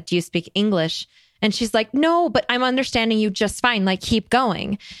Portuguese, I said, "Do you speak English?" And she's like, "No, but I'm understanding you just fine. Like, keep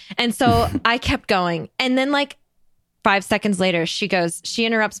going." And so I kept going. And then like 5 seconds later, she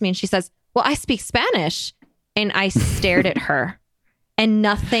interrupts me and she says, "Well, I speak Spanish." And I stared at her and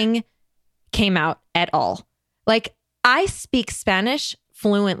nothing came out at all. Like I speak Spanish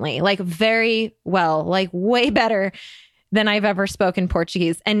fluently, like very well, like way better than I've ever spoken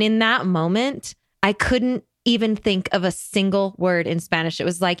Portuguese. And in that moment, I couldn't even think of a single word in Spanish. It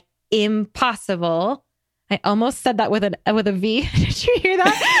was like impossible. I almost said that with a V. Did you hear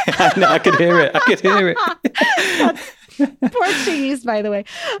that? I could hear it. That's Portuguese, by the way.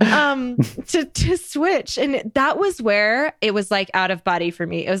 To switch. And that was where it was like out of body for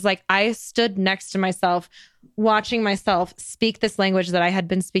me. It was like I stood next to myself, watching myself speak this language that I had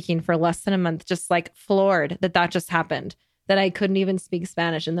been speaking for less than a month, just like floored that just happened, that I couldn't even speak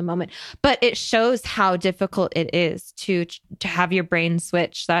Spanish in the moment. But it shows how difficult it is to have your brain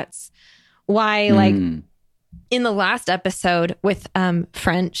switch. That's why, like, in the last episode with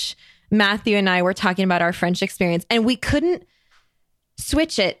French, Matthew and I were talking about our French experience, and we couldn't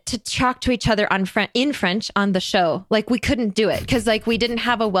switch it to talk to each other in French on the show. Like we couldn't do it because like we didn't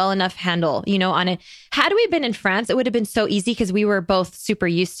have a well enough handle, on it. Had we been in France, it would have been so easy because we were both super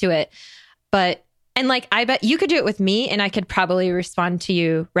used to it. And like, I bet you could do it with me and I could probably respond to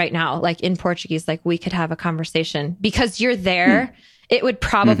you right now, like in Portuguese, like we could have a conversation because you're there. It would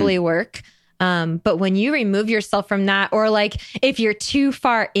probably work. But when you remove yourself from that, or like if you're too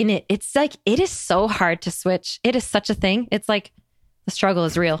far in it, it's like, it is so hard to switch. It is such a thing. It's like the struggle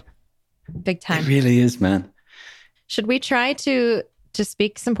is real. Big time. It really is, man. Should we try to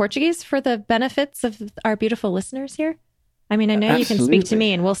speak some Portuguese for the benefits of our beautiful listeners here? I mean, I know you can speak to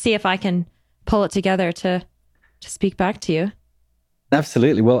me, and we'll see if I can pull it together to speak back to you.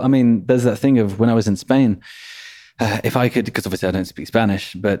 Absolutely. Well, I mean, there's that thing of when I was in Spain, if I could, because obviously I don't speak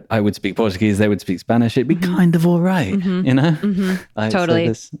Spanish, but I would speak Portuguese, they would speak Spanish, it'd be kind of all right, you know?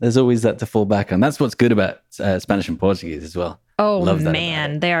 Totally. So there's always that to fall back on. That's what's good about Spanish and Portuguese as well. Oh,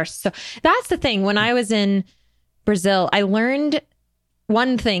 man, they are so... That's the thing. When I was in Brazil, I learned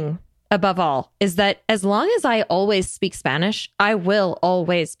one thing above all, is that as long as I always speak Spanish, I will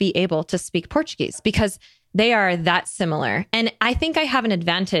always be able to speak Portuguese because they are that similar. And I think I have an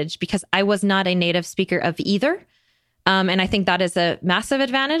advantage because I was not a native speaker of either. And I think that is a massive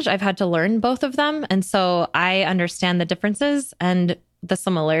advantage. I've had to learn both of them. And so I understand the differences and the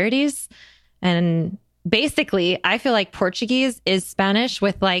similarities. And basically, I feel like Portuguese is Spanish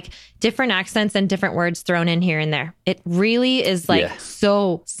with like different accents and different words thrown in here and there. It really is like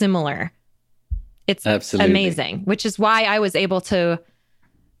so similar. It's absolutely amazing, which is why I was able to,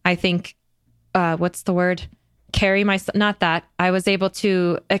 I think, what's the word? Carry myself, not that. I was able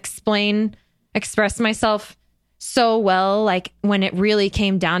to express myself so well, like when it really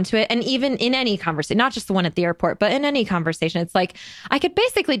came down to it. And even in any conversation, not just the one at the airport, but in any conversation, it's like I could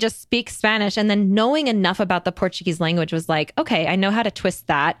basically just speak Spanish, and then knowing enough about the Portuguese language was like, okay, I know how to twist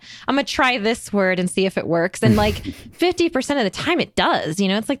that. I'm going to try this word and see if it works. And like 50% of the time it does, you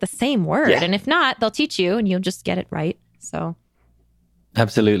know, it's like the same word. Yeah. And if not, they'll teach you and you'll just get it right. So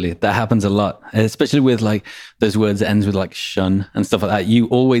absolutely. That happens a lot, especially with like those words that ends with like shun and stuff like that. You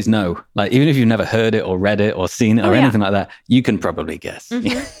always know, like even if you've never heard it or read it or seen it or anything like that, you can probably guess.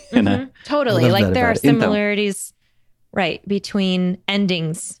 You know? Totally. Like there are similarities, right, between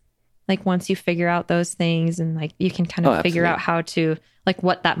endings. Like once you figure out those things and like you can kind of figure out how to, like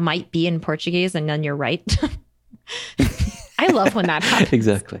what that might be in Portuguese, and then you're right. I love when that happens.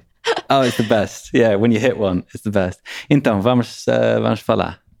 Exactly. Oh, it's the best. Yeah, when you hit one, it's the best. Então, vamos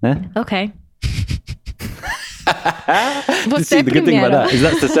falar, né? Okay. See, the good thing about that is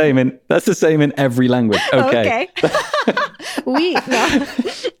that's the same in every language. Okay. Oui. No.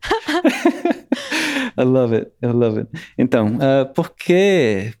 I love it. Então, por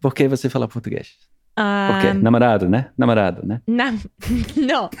que você fala português? Por quê? Namorado, né?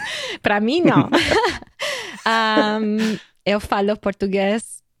 Não, pra mim não. Eu falo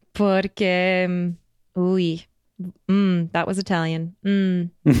português porque, that was Italian.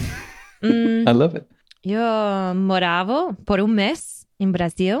 I love it. Eu morava por mês em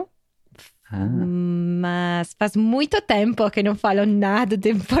Brasil, mas faz muito tempo que não falo nada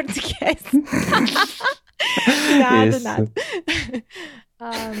de português. Nada.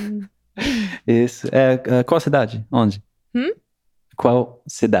 Isso. Qual cidade? Onde? Qual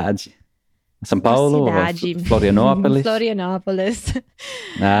cidade? São Paulo? Florianópolis? Florianópolis.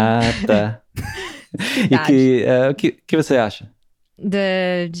 Tá. E o que você acha?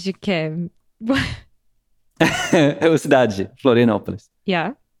 De quê? É a cidade, Florianópolis.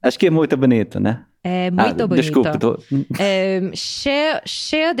 Yeah. Acho que é muito bonito, né? É muito bonito. Desculpa.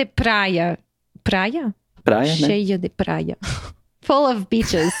 Cheio de praia. Praia? Praia, cheio de praia. Full of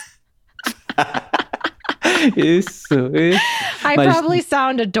beaches. Isso. I probably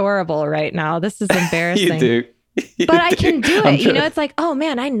sound adorable right now. This is embarrassing. You do. But I can do it. You know, it's like, oh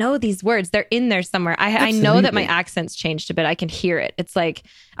man, I know these words. They're in there somewhere. I know that my accent's changed a bit. I can hear it. It's like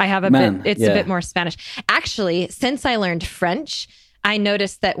I have a bit more Spanish. Actually, since I learned French, I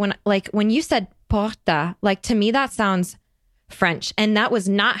noticed that when you said porta, like to me that sounds French. And that was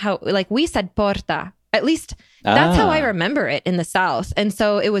not how, like we said porta. At least that's how I remember it in the South. And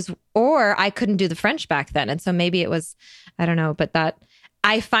so it was, or I couldn't do the French back then. And so maybe it was, I don't know, but that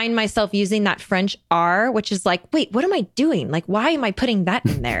I find myself using that French R, which is like, wait, what am I doing? Like, why am I putting that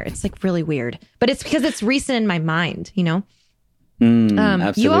in there? It's like really weird, but it's because it's recent in my mind, you know?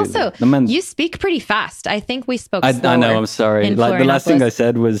 Absolutely. You also, you speak pretty fast. I think we spoke slower. I know, I'm sorry. Like the last thing I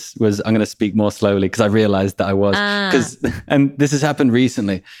said was I'm going to speak more slowly because I realized that I was. And this has happened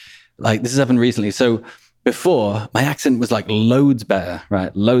recently. So before, my accent was like loads better,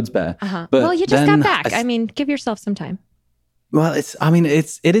 right? Loads better. But well, you just got back. I mean, give yourself some time. Well,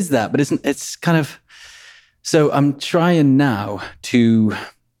 it is that, but it's kind of, so I'm trying now to,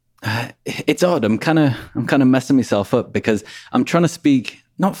 it's odd. I'm kind of messing myself up because I'm trying to speak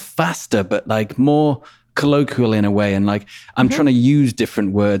not faster, but like more colloquial in a way. And like, I'm trying to use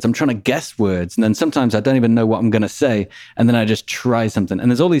different words. I'm trying to guess words. And then sometimes I don't even know what I'm going to say. And then I just try something. And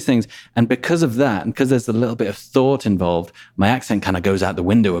there's all these things. And because of that, and because there's a little bit of thought involved, my accent kind of goes out the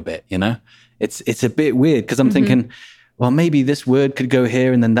window a bit, you know? It's a bit weird because I'm thinking, well, maybe this word could go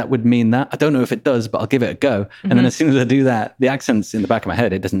here and then that would mean that. I don't know if it does, but I'll give it a go. And then as soon as I do that, the accent's in the back of my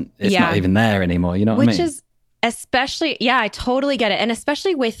head. It's not even there anymore. You know what I mean? Which is especially, I totally get it. And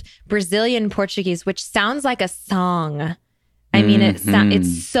especially with Brazilian Portuguese, which sounds like a song. I mean,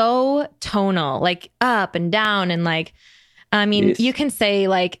 it's so tonal, like up and down. And like, I mean, you can say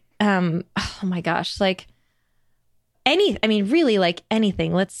like, oh my gosh, like really like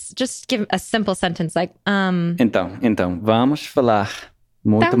anything. Let's just give a simple sentence like, Então, vamos falar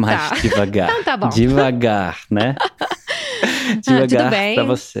muito mais devagar. Então tá bom. Devagar, né? Devagar pra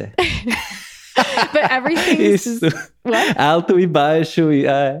você. But everything is what? Alto e baixo e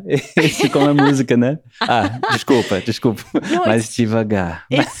isso com a música, né? Desculpa. No, mas devagar.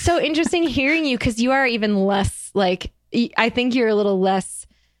 It's so interesting hearing you because you are even less like, I think you're a little less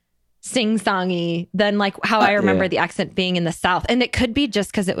sing-songy than like how I remember the accent being in the South. And it could be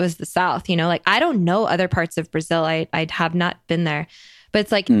just because it was the South, you know, like I don't know other parts of Brazil. I have not been there, but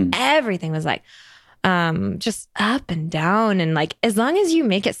it's like everything was like, just up and down. And like, as long as you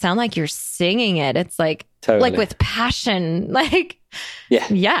make it sound like you're singing it, it's like, like with passion, like,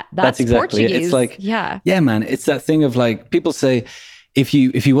 that's exactly Portuguese. It. It's like, yeah, man, it's that thing of like, people say, if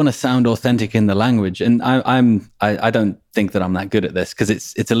you want to sound authentic in the language, and I don't think that I'm that good at this because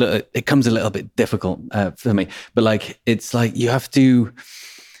it comes a little bit difficult for me, but like, it's like you have to,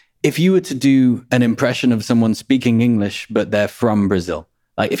 if you were to do an impression of someone speaking English, but they're from Brazil,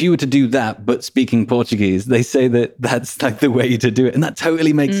 like if you were to do that, but speaking Portuguese, they say that that's like the way to do it. And that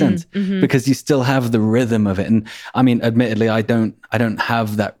totally makes sense because you still have the rhythm of it. And I mean, admittedly, I don't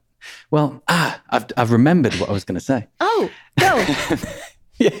have that. Well, I've remembered what I was going to say. Oh, go.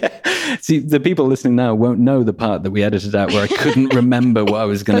 Yeah. See, the people listening now won't know the part that we edited out where I couldn't remember what I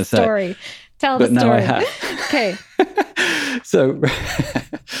was going to say. Story. Tell the story. But now I have. Okay.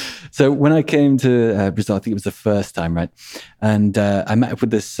 So when I came to Brazil, I think it was the first time, right? And I met up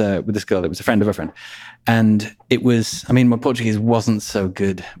with this girl. It was a friend of a friend, and it was. I mean, my Portuguese wasn't so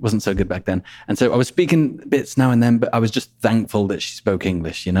good back then, and so I was speaking bits now and then. But I was just thankful that she spoke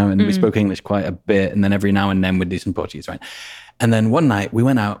English, you know, and we spoke English quite a bit, and then every now and then we'd do some Portuguese, right? And then one night we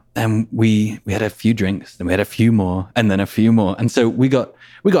went out and we had a few drinks, then we had a few more, and then a few more, and so we got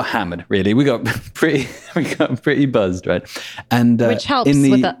hammered. Really, we got pretty buzzed, right? And which helps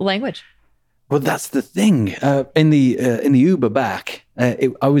with the language. Well, that's the thing. In the Uber back,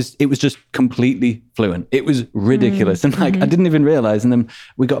 it was just completely fluent. It was ridiculous, and like I didn't even realize. And then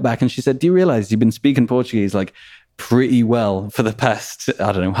we got back, and she said, "Do you realize you've been speaking Portuguese like pretty well for the past,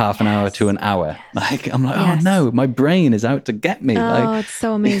 I don't know, half an hour to an hour?" Like I'm like, oh no, my brain is out to get me. Oh, it's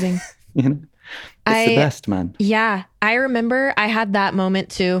so amazing. You know, it's the best, man. Yeah, I remember I had that moment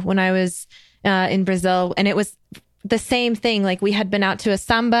too when I was in Brazil, and it was the same thing. Like we had been out to a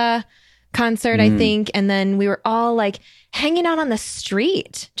samba concert, I think, and then we were all like hanging out on the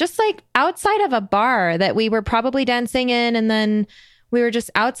street, just like outside of a bar that we were probably dancing in, and then we were just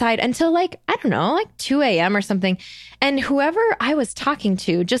outside until like, I don't know, like 2 a.m. or something. And whoever I was talking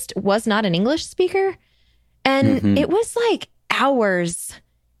to just was not an English speaker. And it was like hours.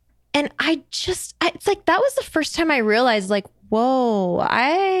 And it's like, that was the first time I realized like, whoa,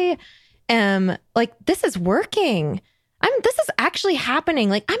 I am like, this is working. This is actually happening.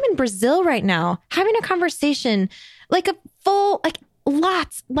 Like I'm in Brazil right now, having a conversation, like a full, like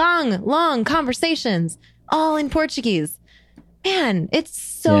lots, long conversations, all in Portuguese. Man, it's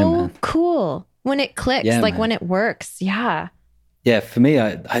so cool when it clicks, like when it works. Yeah. Yeah. For me,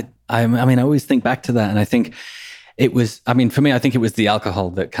 I mean, I always think back to that, and I think it was. I mean, for me, I think it was the alcohol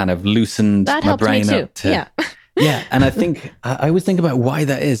that kind of loosened my brain up. Yeah. And I think I always think about why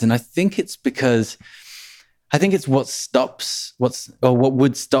that is, and I think it's because I think it's what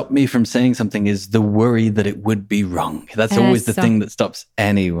would stop me from saying something is the worry that it would be wrong. That's always the thing that stops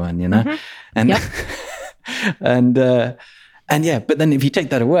anyone, you know? And and yeah, but then if you take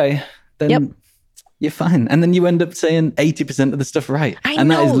that away, then you're fine. And then you end up saying 80% of the stuff right.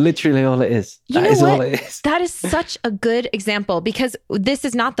 And that is literally all it is. That is all it is. That is such a good example, because this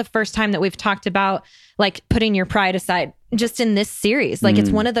is not the first time that we've talked about like putting your pride aside just in this series. Like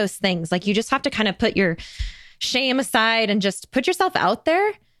it's one of those things, like you just have to kind of put your shame aside and just put yourself out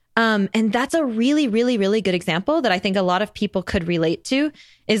there. And that's a really, really, really good example that I think a lot of people could relate to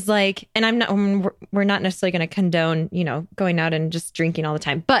is like, and we're not necessarily going to condone, you know, going out and just drinking all the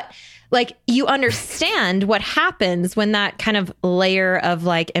time, but like you understand what happens when that kind of layer of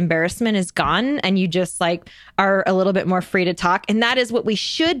like embarrassment is gone and you just like are a little bit more free to talk. And that is what we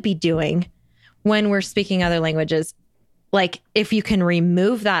should be doing when we're speaking other languages. Like if you can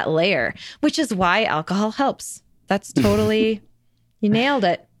remove that layer, which is why alcohol helps. That's totally, you nailed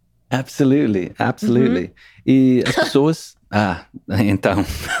it. Absolutely, absolutely. E as pessoas... então,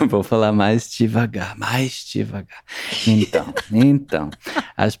 vou falar mais devagar, mais devagar. Então,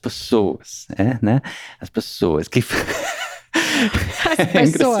 as pessoas, né? As pessoas que... As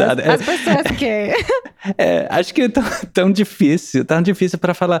pessoas, as pessoas que... acho que é tão difícil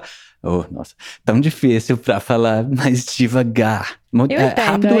para falar... Oh, nossa, tão difícil para falar mais devagar. Eu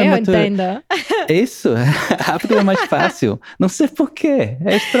entendo. Isso, rápido é mais fácil. Não sei porquê.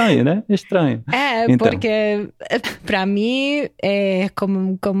 É estranho, né? É estranho. Então. Porque para mim é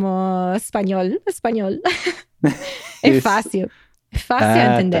como espanhol. É fácil. É fácil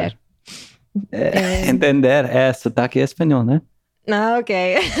entender. Tá. Entender, sotaque é espanhol, né?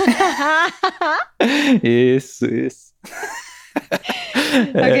 Ok. Isso.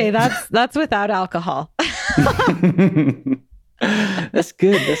 Okay, that's without alcohol. That's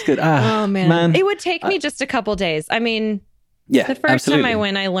good. Oh man. It would take me just a couple days. I mean, the first absolutely. time I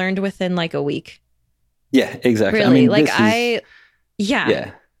went, I learned within like a week. Yeah, exactly. Really, I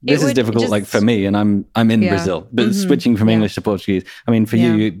mean, this is difficult, like for me, and I'm in Brazil, but switching from English to Portuguese. I mean, for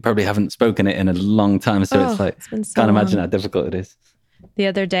you probably haven't spoken it in a long time, so it's like can't imagine how difficult it is. The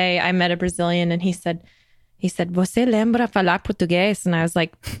other day, I met a Brazilian, and he said, "Você lembra falar português?" And I was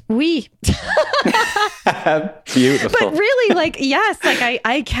like, "Oui." Beautiful. But really, like, yes, like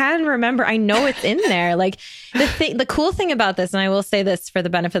I can remember. I know it's in there. Like the cool thing about this, and I will say this for the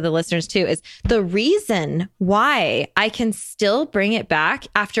benefit of the listeners too, is the reason why I can still bring it back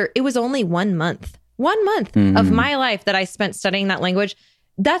after it was only 1 month. 1 month of my life that I spent studying that language.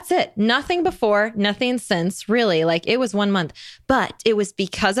 That's it. Nothing before, nothing since, really. Like it was 1 month, but it was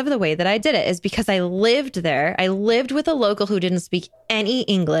because of the way that I did it, is because I lived there. I lived with a local who didn't speak any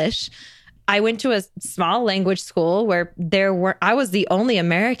English. I went to a small language school where I was the only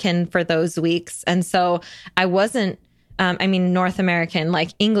American for those weeks. And so I wasn't, North American, like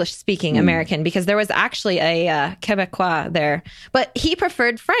English speaking American, because there was actually a Quebecois there, but he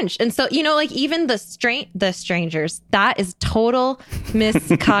preferred French. And so, like even the strangers, that is total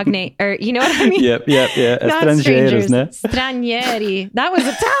miscognate, or you know what I mean? Yep. Not strangers, né? Stranieri. That was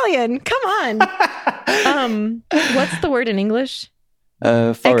Italian. Come on. What's the word in English?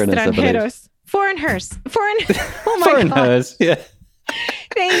 Foreigners, I believe. Foreigners. Oh my foreigners, God. Yeah.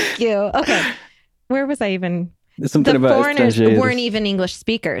 Thank you. Okay. Where was I even? Something the about foreigners weren't even English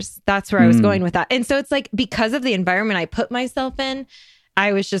speakers. That's where I was going with that. And so it's like, because of the environment I put myself in,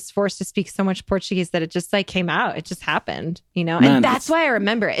 I was just forced to speak so much Portuguese that it just like came out. It just happened, Man, and that's why I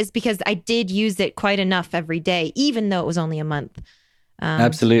remember it, is because I did use it quite enough every day, even though it was only a month.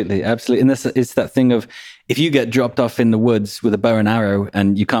 Absolutely. And it's that thing of, if you get dropped off in the woods with a bow and arrow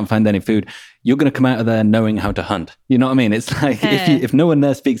and you can't find any food, you're going to come out of there knowing how to hunt. You know what I mean? It's like, if no one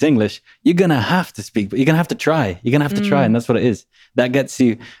there speaks English, you're going to have to speak, but you're going to have to try. You're going to have to try. And that's what it is. That gets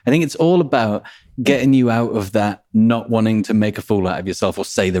you, I think it's all about getting you out of that not wanting to make a fool out of yourself or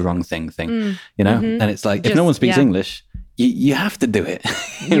say the wrong thing, And it's like, if no one speaks English, you have to do it.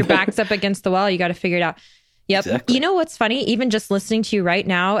 Your back's up against the wall. You got to figure it out. Yep. Exactly. You know what's funny? Even just listening to you right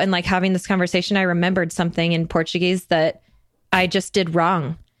now and like having this conversation, I remembered something in Portuguese that I just did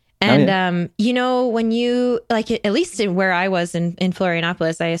wrong. And, when you, like, at least in where I was in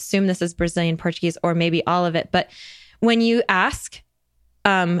Florianopolis, I assume this is Brazilian Portuguese or maybe all of it. But when you ask,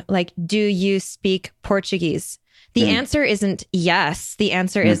 do you speak Portuguese? The answer isn't yes. The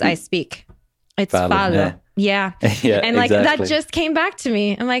answer is I speak. It's falo. Yeah. And like that just came back to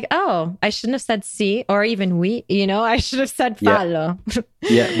me. I'm like, oh, I shouldn't have said si or even we, I should have said falo.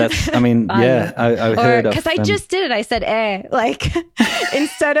 I heard of, because I just did it. I said like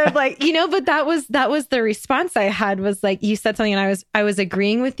instead of like, but that was the response I had, was like, you said something and I was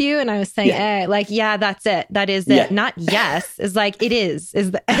agreeing with you and I was saying like, that's it. That is it. Not yes. Is like, it is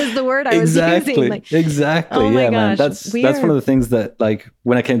the word I was using. Like, exactly. Oh my gosh, man. That's one of the things that, like,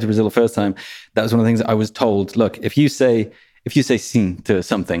 when I came to Brazil the first time, that was one of the things that I was told. Look, if you say sim to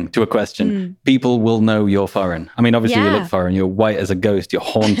something, to a question, people will know you're foreign. I mean, obviously you look foreign. You're white as a ghost. You're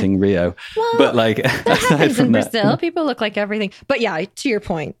haunting Rio. Well, but like, that happens in Brazil. People look like everything. But yeah, to your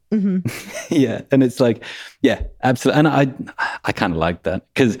point. Mm-hmm. Yeah, and it's like, absolutely. And I kind of like that,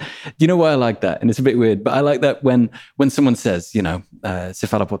 because you know why I like that? And it's a bit weird, but I like that when someone says, se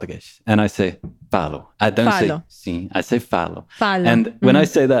fala português, and I say falo. I don't say sim. I say falo. And when I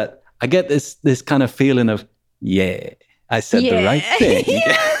say that, I get this kind of feeling of, I said the right thing.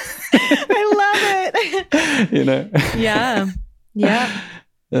 Yes. I love it. Yeah.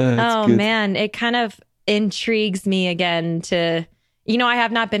 Oh, good. Man. It kind of intrigues me again to, I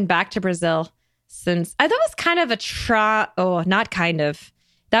have not been back to Brazil since. That was kind of not kind of.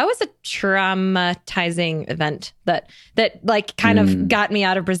 that was a traumatizing event that like kind of got me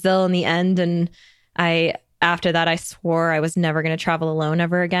out of Brazil in the end. And after that, I swore I was never going to travel alone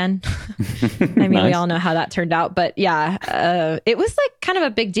ever again. I mean, Nice. we all know how that turned out, but yeah, it was like kind of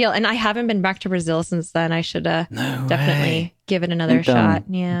a big deal. And I haven't been back to Brazil since then. I should definitely give it another shot.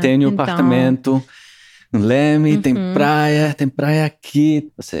 Yeah. Tenho apartamento, Leme, tem praia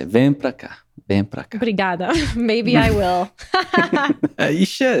aqui. Você vem pra cá. Obrigada. Maybe I will. You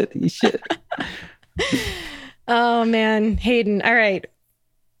should. Oh man, Hayden. All right.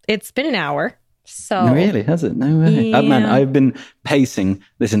 It's been an hour. So No, really, has it? No way. Yeah. Man, I've been pacing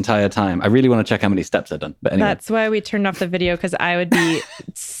this entire time. I really want to check how many steps I've done. But anyway. that's why we turned off the video, because I would be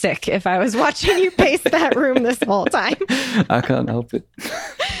sick if I was watching you pace that room this whole time. I can't help it.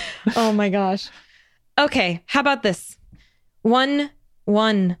 Oh my gosh. Okay, how about this? One,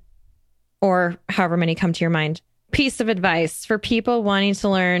 or however many come to your mind, piece of advice for people wanting to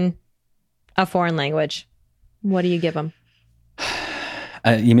learn a foreign language. What do you give them?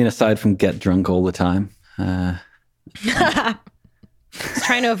 You mean aside from get drunk all the time? I was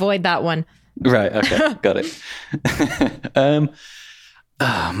trying to avoid that one. Right, okay, got it.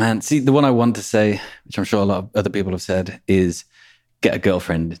 Oh man, see, the one I want to say, which I'm sure a lot of other people have said, is get a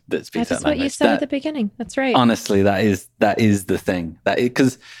girlfriend that speaks That's that language. what you said at the beginning. That's right. Honestly, that is the thing.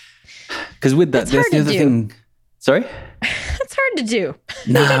 Because with that, It's there's hard the to other do. thing. Sorry? It's hard to do.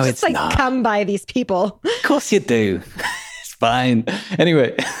 No, you don't it's just not. come by these people. Of course you do. It's fine.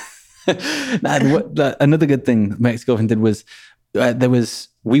 Anyway, another good thing my ex-girlfriend did was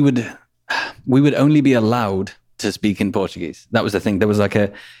we would only be allowed to speak in Portuguese. That was the thing. There was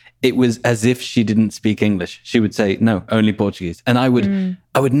it was as if she didn't speak English. She would say, no, only Portuguese. And I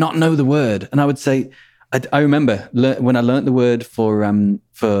would not know the word. And I would say, I remember when I learned the word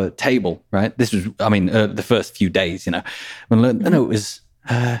for table, right? This was, the first few days, when I learned, it was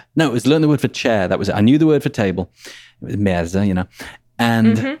learn the word for chair. That was it. I knew the word for table. It was mesa,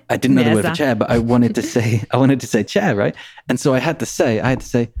 and I didn't know the word for chair, but I wanted to say chair, right? And so I had to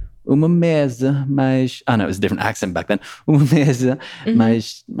say, uma mesa mais... Oh, no, it was a different accent back then. Uma mesa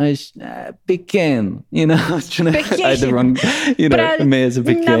mais pequeno. I was trying to... I had the wrong... mesa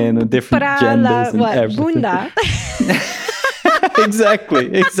pequeno, different genders and everything. Bunda.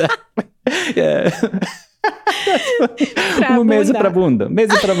 Exactly. Yeah. Uma mesa pra bunda.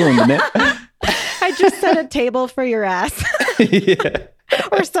 Mesa pra bunda, né? I just said a table for your ass. Yeah.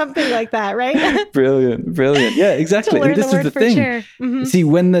 Or something like that, right? Brilliant. Yeah, exactly. To learn And this the is word the for thing. chair. Mm-hmm. See,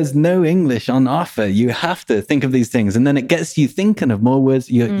 when there's no English on offer, you have to think of these things, and then it gets you thinking of more words.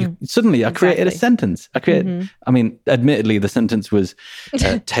 You suddenly, I created a sentence. Admittedly, the sentence was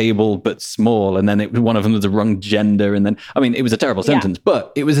table but small, and then one of them was the wrong gender, and then it was a terrible sentence,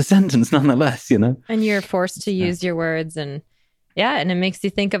 but it was a sentence nonetheless. And you're forced to use your words, and it makes you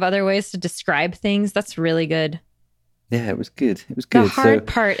think of other ways to describe things. That's really good. Yeah, it was good. The hard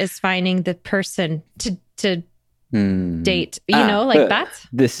part is finding the person to date. That.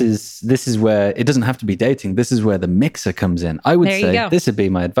 This is where it doesn't have to be dating. This is where the mixer comes in. I would say this would be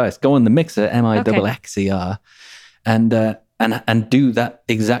my advice. Go on the mixer, MIXXER, and do that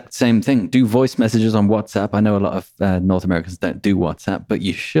exact same thing. Do voice messages on WhatsApp. I know a lot of North Americans don't do WhatsApp, but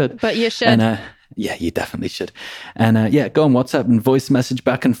you should. And, yeah, you definitely should. And go on WhatsApp and voice message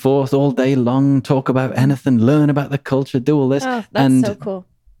back and forth all day long. Talk about anything. Learn about the culture. Do all this. Oh, that's so cool.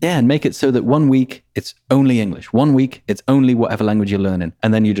 Yeah, and make it so that 1 week it's only English. 1 week it's only whatever language you're learning.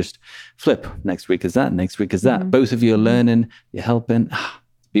 And then you just flip. Next week is that. Next week is that. Both of you are learning. You're helping.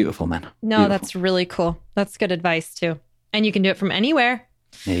 Beautiful, man. No, Beautiful. That's really cool. That's good advice too. And you can do it from anywhere.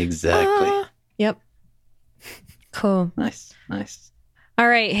 Exactly. Yep. Cool. Nice. All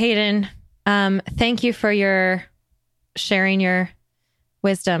right, Hayden. Thank you for sharing your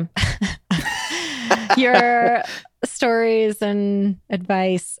wisdom, your stories and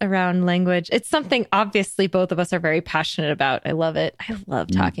advice around language. It's something obviously both of us are very passionate about. I love it. I love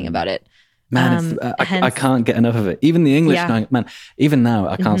talking about it. Man, I can't get enough of it. Even the English, man, even now,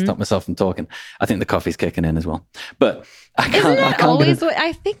 I can't stop myself from talking. I think the coffee's kicking in as well. But I can't. Isn't that always what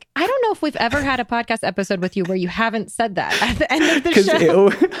I think? I don't know if we've ever had a podcast episode with you where you haven't said that at the end of the show.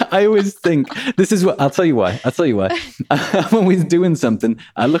 I always think, this is what, I'll tell you why. I'm always doing something.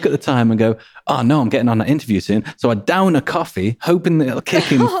 I look at the time and go, oh no, I'm getting on that interview soon. So I down a coffee, hoping that it'll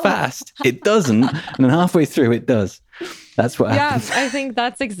kick in fast. It doesn't. And then halfway through, it does. That's what happens. I think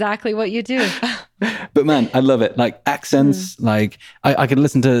that's exactly what you do. But man, I love it. Like accents, like I could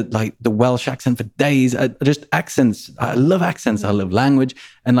listen to like the Welsh accent for days. Just accents. I love accents. I love language.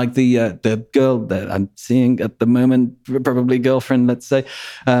 And like the girl that I'm seeing at the moment, probably girlfriend, let's say,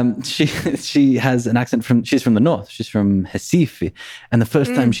 she has an accent she's from the north. She's from Recife. And the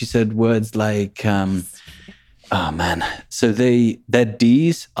first time she said words like, oh man. So their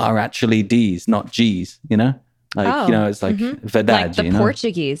D's are actually D's, not G's, you know? Like, you know, it's like verdade, like the you know?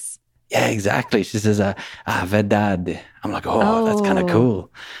 Portuguese. Yeah, exactly. She says, verdade. I'm like, that's kind of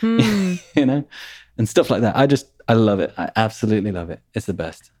cool. You know? And stuff like that. I love it. I absolutely love it. It's the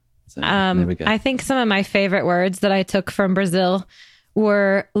best. So there we go. I think some of my favorite words that I took from Brazil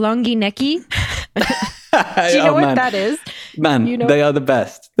were longineki. Do you know what that is? Man, you know? They are the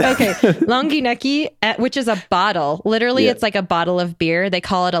best. Okay. Longineki, which is a bottle. Literally, it's like a bottle of beer. They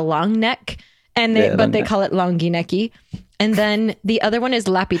call it a long neck. But they call it longineki. And then the other one is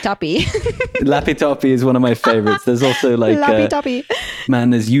lapitopi. Lapitopi is one of my favorites. There's also like lapitopi.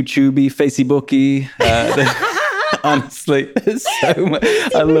 Man, there's YouTubey, Facebooky. Honestly, there's so much.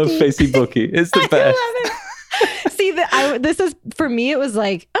 I love Facebooky. It's the best. I love it. See, this is for me. It was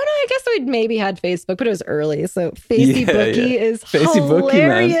like, oh no, I guess we'd maybe had Facebook, but it was early. So Facebooky is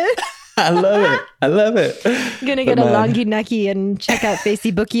hilarious. Man. I love it. Gonna get a longineki and check out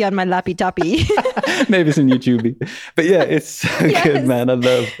Facebooky on my lapitopi. Maybe some YouTube. But yeah, it's so good, man. I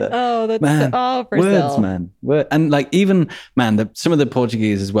love that. Oh, that's man, Brazil. Words, man. And like even, man, some of the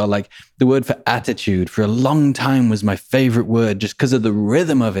Portuguese as well, like the word for attitude for a long time was my favorite word just because of the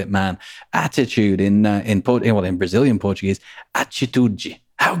rhythm of it, man. Attitude in Brazilian Portuguese, atitude.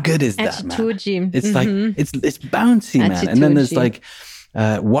 How good is that, man? It's like, it's bouncy, man. And then there's like,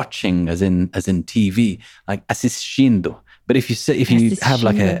 watching as in TV, like assistindo. But if you have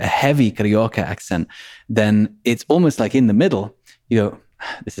like a heavy Carioca accent, then it's almost like in the middle. You go,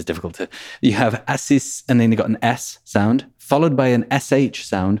 this is difficult you have assis, and then you got an S sound, followed by an SH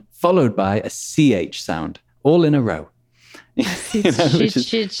sound, followed by a CH sound, all in a row. You know, which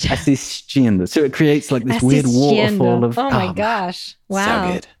is assistindo. So it creates like this weird waterfall of. Oh my gosh!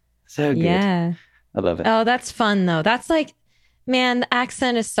 Wow, so good. Yeah, I love it. Oh, that's fun though. That's like. Man, the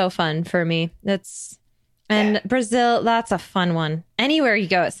accent is so fun for me. Brazil, that's a fun one. Anywhere you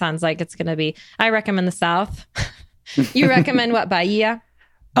go, it sounds like it's going to be. I recommend the South. You recommend what, Bahia?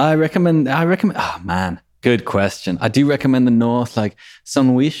 I recommend, oh man, good question. I do recommend the North, like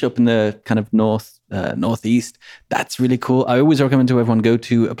São Luís up in the kind of northeast. That's really cool. I always recommend to everyone go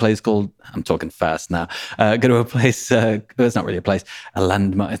to a place called, I'm talking fast now, go to a place, it's not really a place, a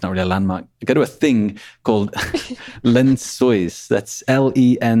landmark, it's not really a landmark. Go to a thing called Lençóis. That's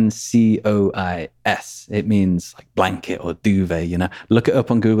Lencois. It means like blanket or duvet, you know. Look it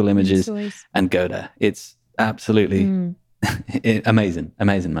up on Google Images and go there. It's absolutely amazing,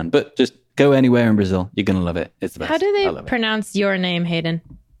 man. But just go anywhere in Brazil. You're going to love it. It's the best. How do they pronounce your name, Hayden?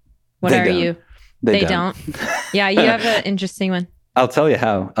 What are you? They don't. Yeah, you have an interesting one. I'll tell you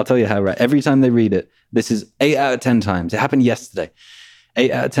how, right? Every time they read it, this is 8 out of 10 times. It happened yesterday.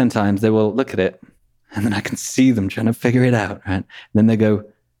 8 out of 10 times, they will look at it, and then I can see them trying to figure it out, right? And then they go,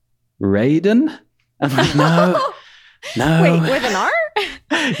 Raiden? I'm like, no. Wait, with an R?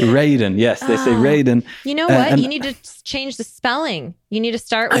 Raiden, yes. They say Raiden. You know what? You need to change the spelling. You need to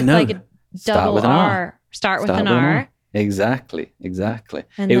start with like a double R. Start with an R. Exactly.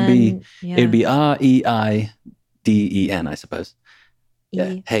 And it would be R-E-I-D-E-N, I suppose.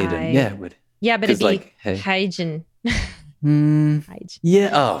 Yeah, Hayden. Yeah, it would. Yeah, but it'd be like Hygiene. Yeah.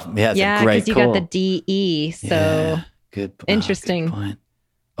 Oh, yeah. It's a great because you got the D-E. So yeah, good. Interesting. Good point.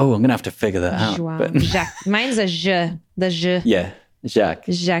 Oh, I'm gonna have to figure that out. But... Jacques. Mine's a je. The je. Yeah, Jacques.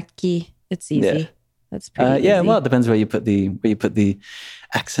 Jackie. It's easy. Yeah. That's pretty yeah. easy. Well, it depends where you put the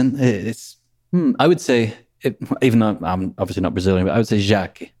accent. It's. I would say. Even though I'm obviously not Brazilian, but I would say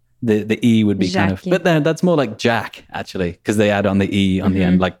Jacques. The E would be Jacques. kind of, but then that's more like Jack actually, because they add on the E on the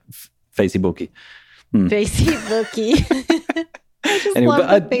end, like Facebooky. Facebooky. Anyway, but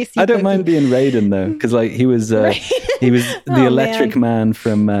I don't mind being Raiden though, because like he was the electric man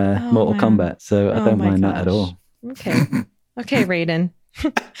from Mortal Kombat, so I don't mind that at all. Okay, Raiden.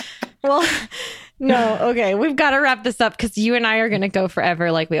 Well. No, okay. We've got to wrap this up because you and I are going to go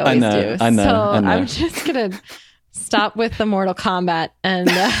forever like we always do. I know. I'm just going to stop with the Mortal Kombat. And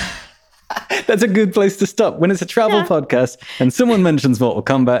that's a good place to stop. When it's a travel podcast and someone mentions Mortal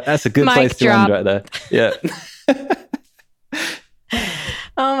Kombat, that's a good place to end right there. Yeah.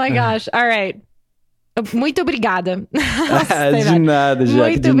 Oh my gosh. All right. Muito obrigada. De nada,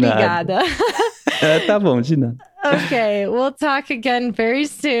 Jaque. Muito obrigada. Tá bom, de nada. Okay, we'll talk again very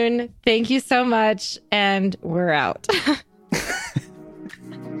soon. Thank you so much, and we're out.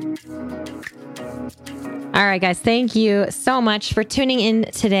 All right, guys, thank you so much for tuning in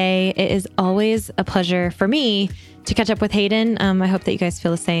today. It is always a pleasure for me to catch up with Hayden. I hope that you guys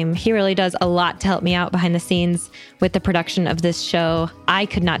feel the same. He really does a lot to help me out behind the scenes with the production of this show. I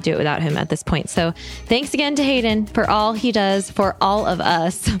could not do it without him at this point. So thanks again to Hayden for all he does for all of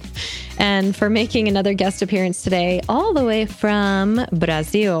us and for making another guest appearance today, all the way from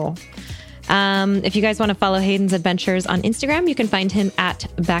Brazil. If you guys want to follow Hayden's adventures on Instagram, you can find him at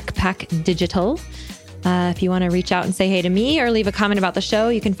Backpack Digital. If you want to reach out and say hey to me or leave a comment about the show,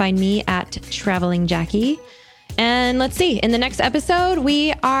 you can find me at Traveling Jackie. And let's see, in the next episode,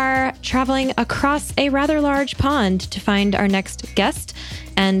 we are traveling across a rather large pond to find our next guest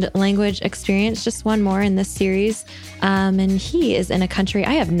and language experience, just one more in this series. And he is in a country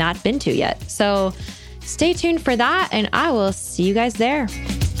I have not been to yet. So stay tuned for that, and I will see you guys there.